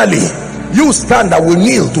 Finally, you stand, I will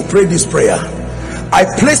kneel to pray this prayer. I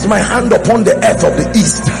place my hand upon the earth of the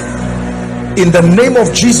east in the name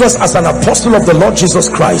of Jesus, as an apostle of the Lord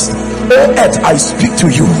Jesus Christ. O earth, I speak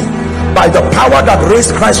to you by the power that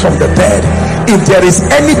raised Christ from the dead. If there is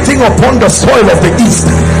anything upon the soil of the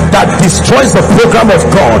east that destroys the program of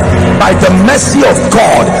God, by the mercy of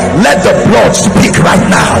God, let the blood speak right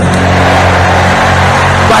now.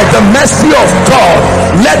 By the mercy of God,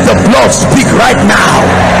 let the blood speak right now.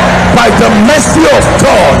 By the mercy of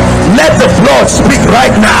God, let the blood speak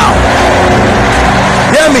right now.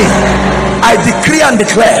 Hear me. I decree and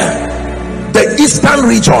declare the eastern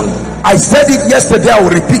region, I said it yesterday, I will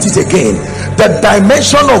repeat it again, the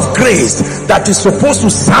dimension of grace that is supposed to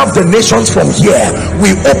serve the nations from here,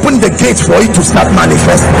 we open the gate for it to start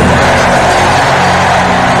manifesting.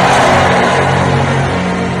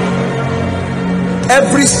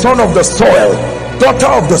 Every son of the soil, daughter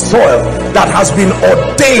of the soil that has been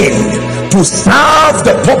ordained to serve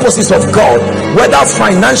the purposes of God, whether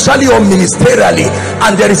financially or ministerially,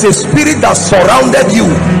 and there is a spirit that surrounded you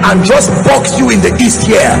and just boxed you in the east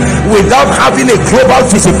here without having a global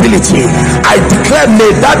visibility, I declare, may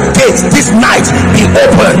that gate this night be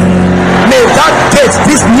open. May that gate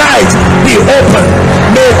this night be open.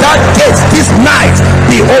 May that gate this night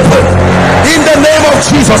be open in the name of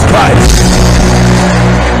Jesus Christ.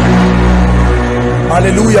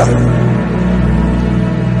 Hallelujah.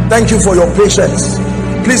 Thank you for your patience.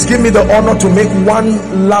 Please give me the honor to make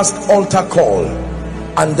one last altar call,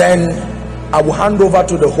 and then I will hand over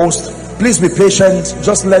to the host. Please be patient.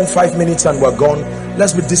 Just lend 5 minutes and we're gone.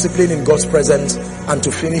 Let's be disciplined in God's presence and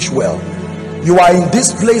to finish well. You are in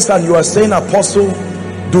this place and you are saying, Apostle,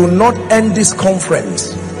 do not end this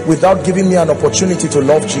conference without giving me an opportunity to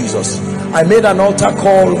love Jesus. I made an altar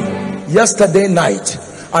call yesterday night,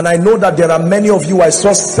 and I know that there are many of you. I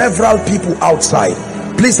saw several people outside.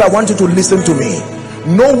 Please, I want you to listen to me.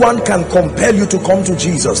 No one can compel you to come to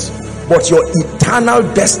Jesus, but your eternal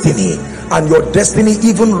destiny and your destiny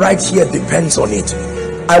even right here depends on it.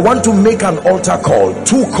 I want to make an altar call,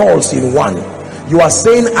 2 calls in one. You are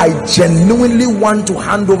saying, I genuinely want to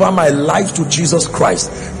hand over my life to Jesus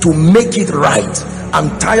Christ to make it right.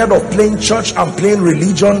 I'm tired of playing church and playing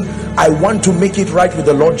religion. I want to make it right with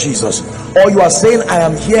the Lord Jesus. Or you are saying, I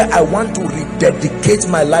am here, I want to rededicate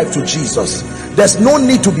my life to Jesus. There's no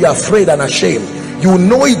need to be afraid and ashamed. You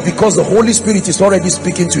know it because the Holy Spirit is already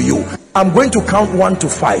speaking to you. I'm going to count 1 to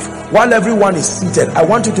 5. While everyone is seated, I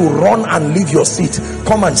want you to run and leave your seat.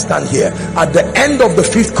 Come and stand here. At the end of the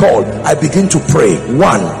 5th call, I begin to pray.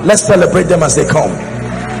 1. Let's celebrate them as they come.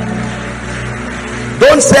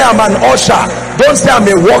 Don't say I'm an usher. Don't say I'm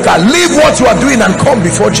a worker. Leave what you are doing and come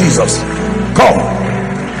before Jesus. Come.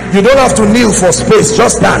 You don't have to kneel for space.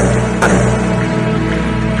 Just stand.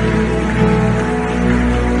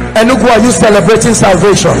 Enugu, are you celebrating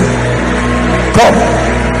salvation? Come.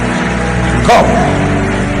 Come.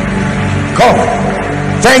 Come.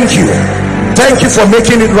 Thank you. Thank you for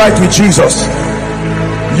making it right with Jesus.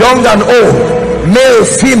 Young and old, male,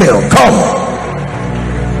 female, come.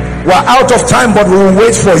 We're out of time, but we will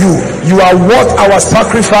wait for you. You are worth our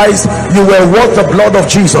sacrifice. You were worth the blood of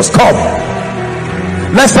Jesus. Come.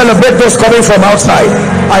 Let's celebrate those coming from outside.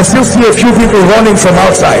 I still see a few people running from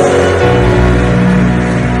outside.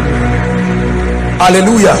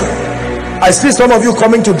 Hallelujah. I see some of you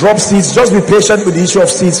coming to drop seeds. Just be patient with the issue of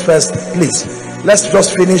seeds first, please. Let's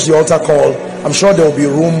just finish the altar call. I'm sure there will be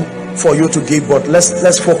room for you to give, but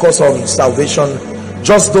let's focus on salvation.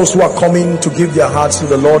 Just those who are coming to give their hearts to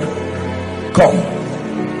the Lord, come.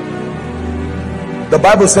 The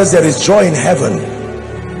Bible says there is joy in heaven,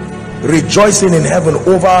 rejoicing in heaven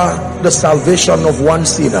over the salvation of one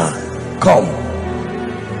sinner. Come.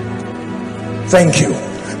 Thank you.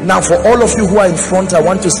 Now, for all of you who are in front, I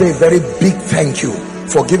want to say a very big thank you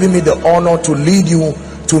for giving me the honor to lead you,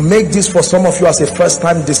 to make this for some of you as a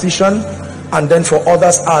first-time decision, and then for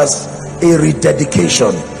others as a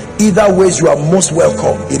rededication. Either ways, you are most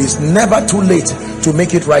welcome. It is never too late to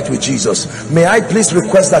make it right with Jesus. May I please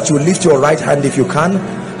request that you lift your right hand, if you can,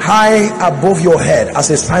 high above your head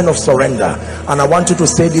as a sign of surrender. And I want you to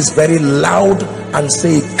say this very loud and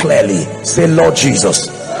say it clearly. Say, Lord Jesus,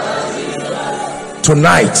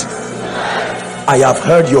 tonight I have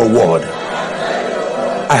heard your word.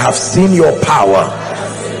 I have seen your power.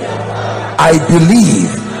 I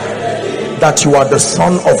believe that you are the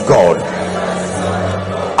Son of God.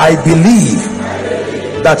 I believe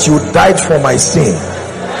that you died for my sin.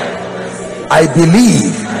 I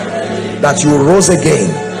believe that you rose again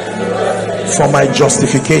for my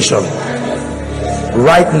justification.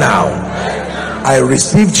 Right now, I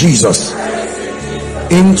receive Jesus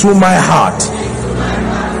into my heart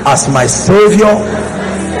as my Savior,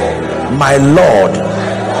 my Lord,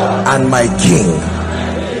 and my King.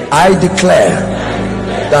 I declare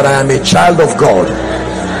that I am a child of God.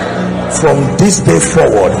 From this day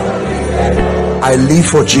forward, I live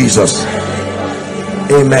for Jesus.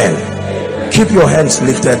 Amen. Keep your hands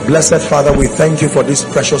lifted. Blessed Father, we thank you for these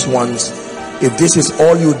precious ones. If this is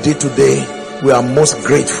all you did today, we are most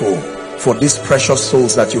grateful for these precious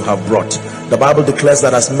souls that you have brought. The Bible declares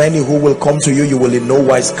that as many who will come to you, you will in no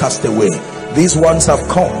wise cast away. These ones have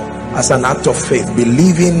come as an act of faith,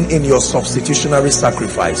 believing in your substitutionary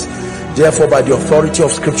sacrifice. Therefore, by the authority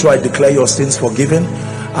of Scripture, I declare your sins forgiven,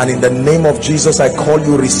 and in the name of Jesus, I call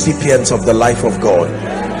you recipients of the life of God.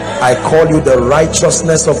 I call you the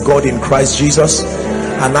righteousness of God in Christ Jesus,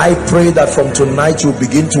 and I pray that from tonight you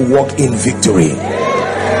begin to walk in victory.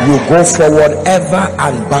 You go forward ever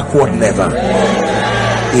and backward never.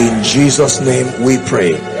 In Jesus' name we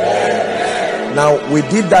pray. Now, we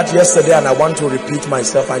did that yesterday, and I want to repeat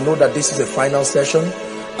myself. I know that this is a final session.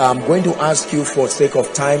 I'm going to ask you, for sake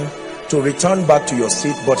of time, to return back to your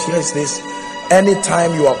seat. But here's this: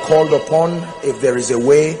 anytime you are called upon, if there is a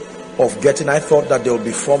way of getting, I thought that there will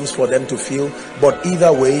be forms for them to fill, but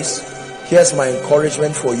either ways, here's my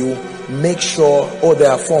encouragement for you. Make sure, oh,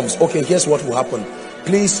 there are forms. Okay, here's what will happen.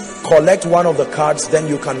 Please collect one of the cards, then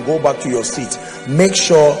you can go back to your seat. Make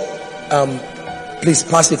sure, please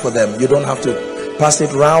pass it for them. You don't have to pass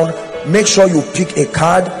it round. Make sure you pick a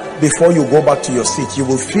card before you go back to your seat. You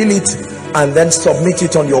will fill it and then submit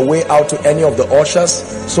it on your way out to any of the ushers,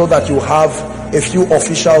 so that you have a few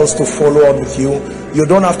officials to follow on with you. You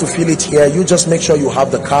don't have to fill it here. You just make sure you have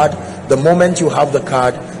the card. The moment you have the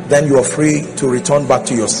card, then you are free to return back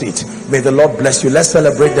to your seat. May the Lord bless you. Let's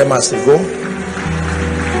celebrate them as they go.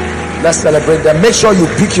 Let's celebrate them. Make sure you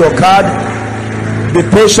pick your card. Be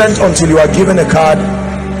patient until you are given a card,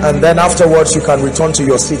 and then afterwards you can return to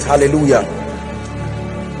your seat. Hallelujah.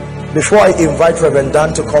 Before I invite Reverend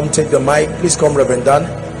Dan to come take the mic, please come, Reverend Dan.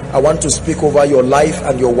 I want to speak over your life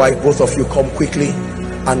and your wife. Both of you come quickly,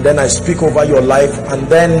 and then I speak over your life, and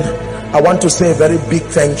then I want to say a very big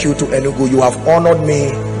thank you to Enugu. You have honored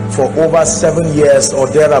me for over 7 years or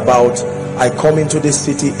thereabout. I come into this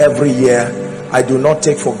city every year. I do not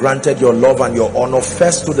take for granted your love and your honor.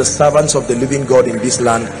 First, to the servants of the living God in this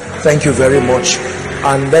land, thank you very much.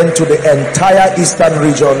 And then to the entire eastern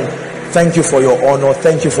region, thank you for your honor.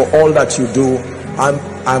 Thank you for all that you do.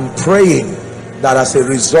 I'm praying that as a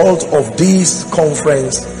result of this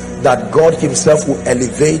conference, that God himself will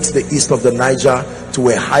elevate the east of the Niger to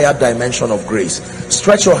a higher dimension of grace.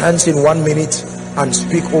 Stretch your hands in 1 minute and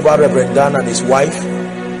speak over Reverend Dan and his wife.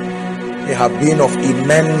 They have been of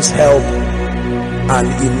immense help and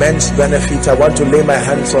immense benefit. I want to lay my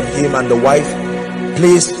hands on him and the wife.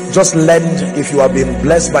 Please just lend, if you have been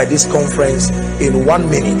blessed by this conference, in 1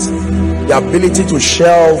 minute, the ability to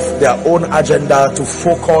shelve their own agenda, to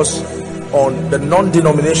focus on the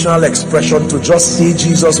non-denominational expression, to just see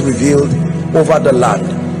Jesus revealed over the land.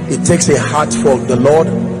 It takes a heart for the Lord.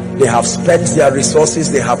 They have spent their resources.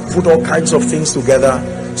 They have put all kinds of things together.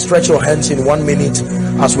 Stretch your hands in 1 minute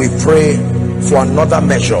as we pray for another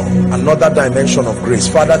measure, another dimension of grace.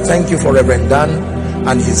 Father, thank you for Reverend Dan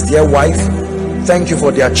and his dear wife. Thank you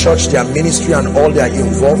for their church, their ministry, and all they are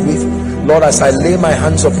involved with. Lord, as I lay my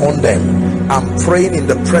hands upon them, I'm praying in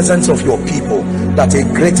the presence of your people that a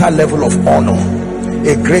greater level of honor,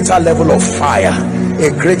 a greater level of fire,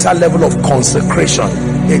 a greater level of consecration,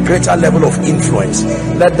 a greater level of influence,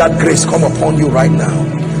 let that grace come upon you right now.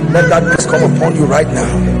 Let that grace come upon you right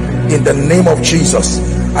now. In the name of Jesus,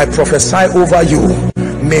 I prophesy over you.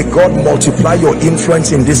 May God multiply your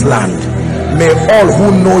influence in this land. May all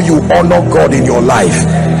who know you honor God in your life.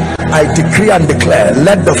 I decree and declare,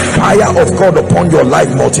 let the fire of God upon your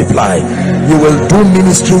life multiply. You will do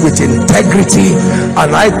ministry with integrity,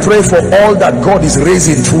 and I pray for all that God is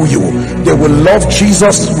raising through you. They will love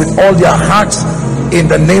Jesus with all their hearts, in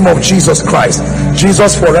the name of Jesus Christ.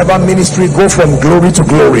 Jesus Forever Ministry, go from glory to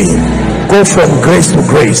glory, go from grace to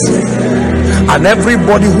grace. And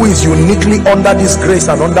everybody who is uniquely under this grace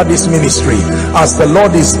and under this ministry, as the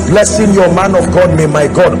Lord is blessing your man of God, may my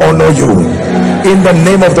God honor you in the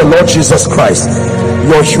name of the Lord Jesus Christ.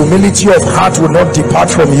 Your humility of heart will not depart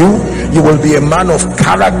from you. You will be a man of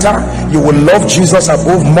character. You will love Jesus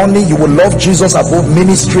above money. You will love Jesus above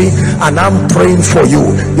ministry. And I'm praying for you.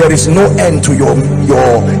 There is no end to your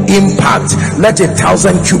impact. Let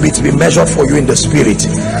 1,000 cubits be measured for you in the spirit.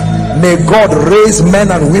 May God raise men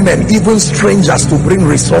and women, even strangers, to bring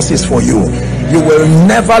resources for you. You will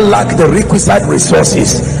never lack the requisite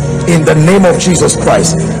resources in the name of Jesus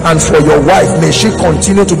Christ. And for your wife, may she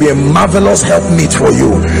continue to be a marvelous helpmeet for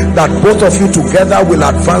you, that both of you together will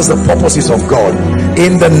advance the purposes of God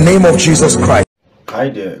in the name of Jesus Christ. Hi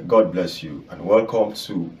there, God bless you and welcome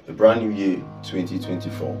to a brand new year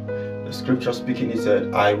 2024. The scripture speaking, it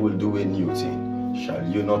said, I will do a new thing. Shall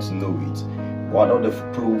you not know it? One of the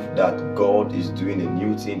proof that God is doing a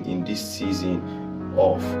new thing in this season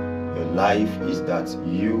of your life is that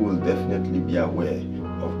you will definitely be aware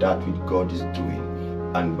of that which God is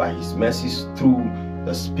doing, and by his mercies through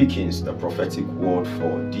the speakings, the prophetic word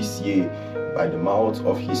for this year by the mouth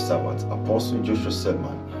of his servant Apostle Joshua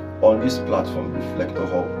Selman on this platform, Reflector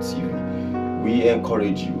Hub TV. We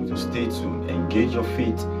encourage you to stay tuned, engage your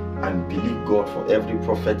faith, and believe God for every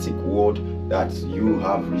prophetic word that you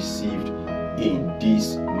have received in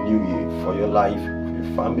this new year for your life, for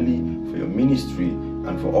your family, for your ministry,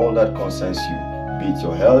 and for all that concerns you, be it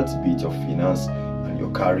your health, be it your finance and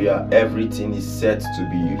your career. Everything is set to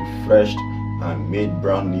be refreshed and made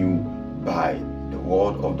brand new by the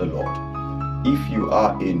word of the Lord. If you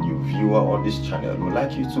are a new viewer on this channel, we would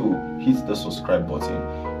like you to hit the subscribe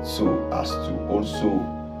button so as to also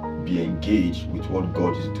be engaged with what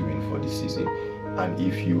God is doing for this season. And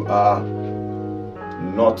if you are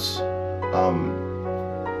not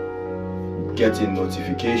getting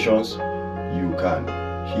notifications, you can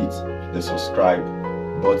hit the subscribe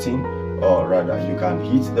button, or rather you can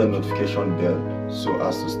hit the notification bell so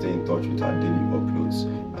as to stay in touch with our daily uploads.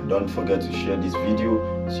 And don't forget to share this video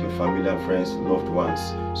to your family and friends, loved ones,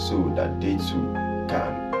 so that they too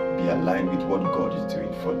can be aligned with what God is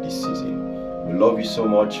doing for this season. We love you so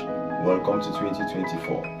much. Welcome to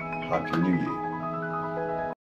 2024. Happy New Year.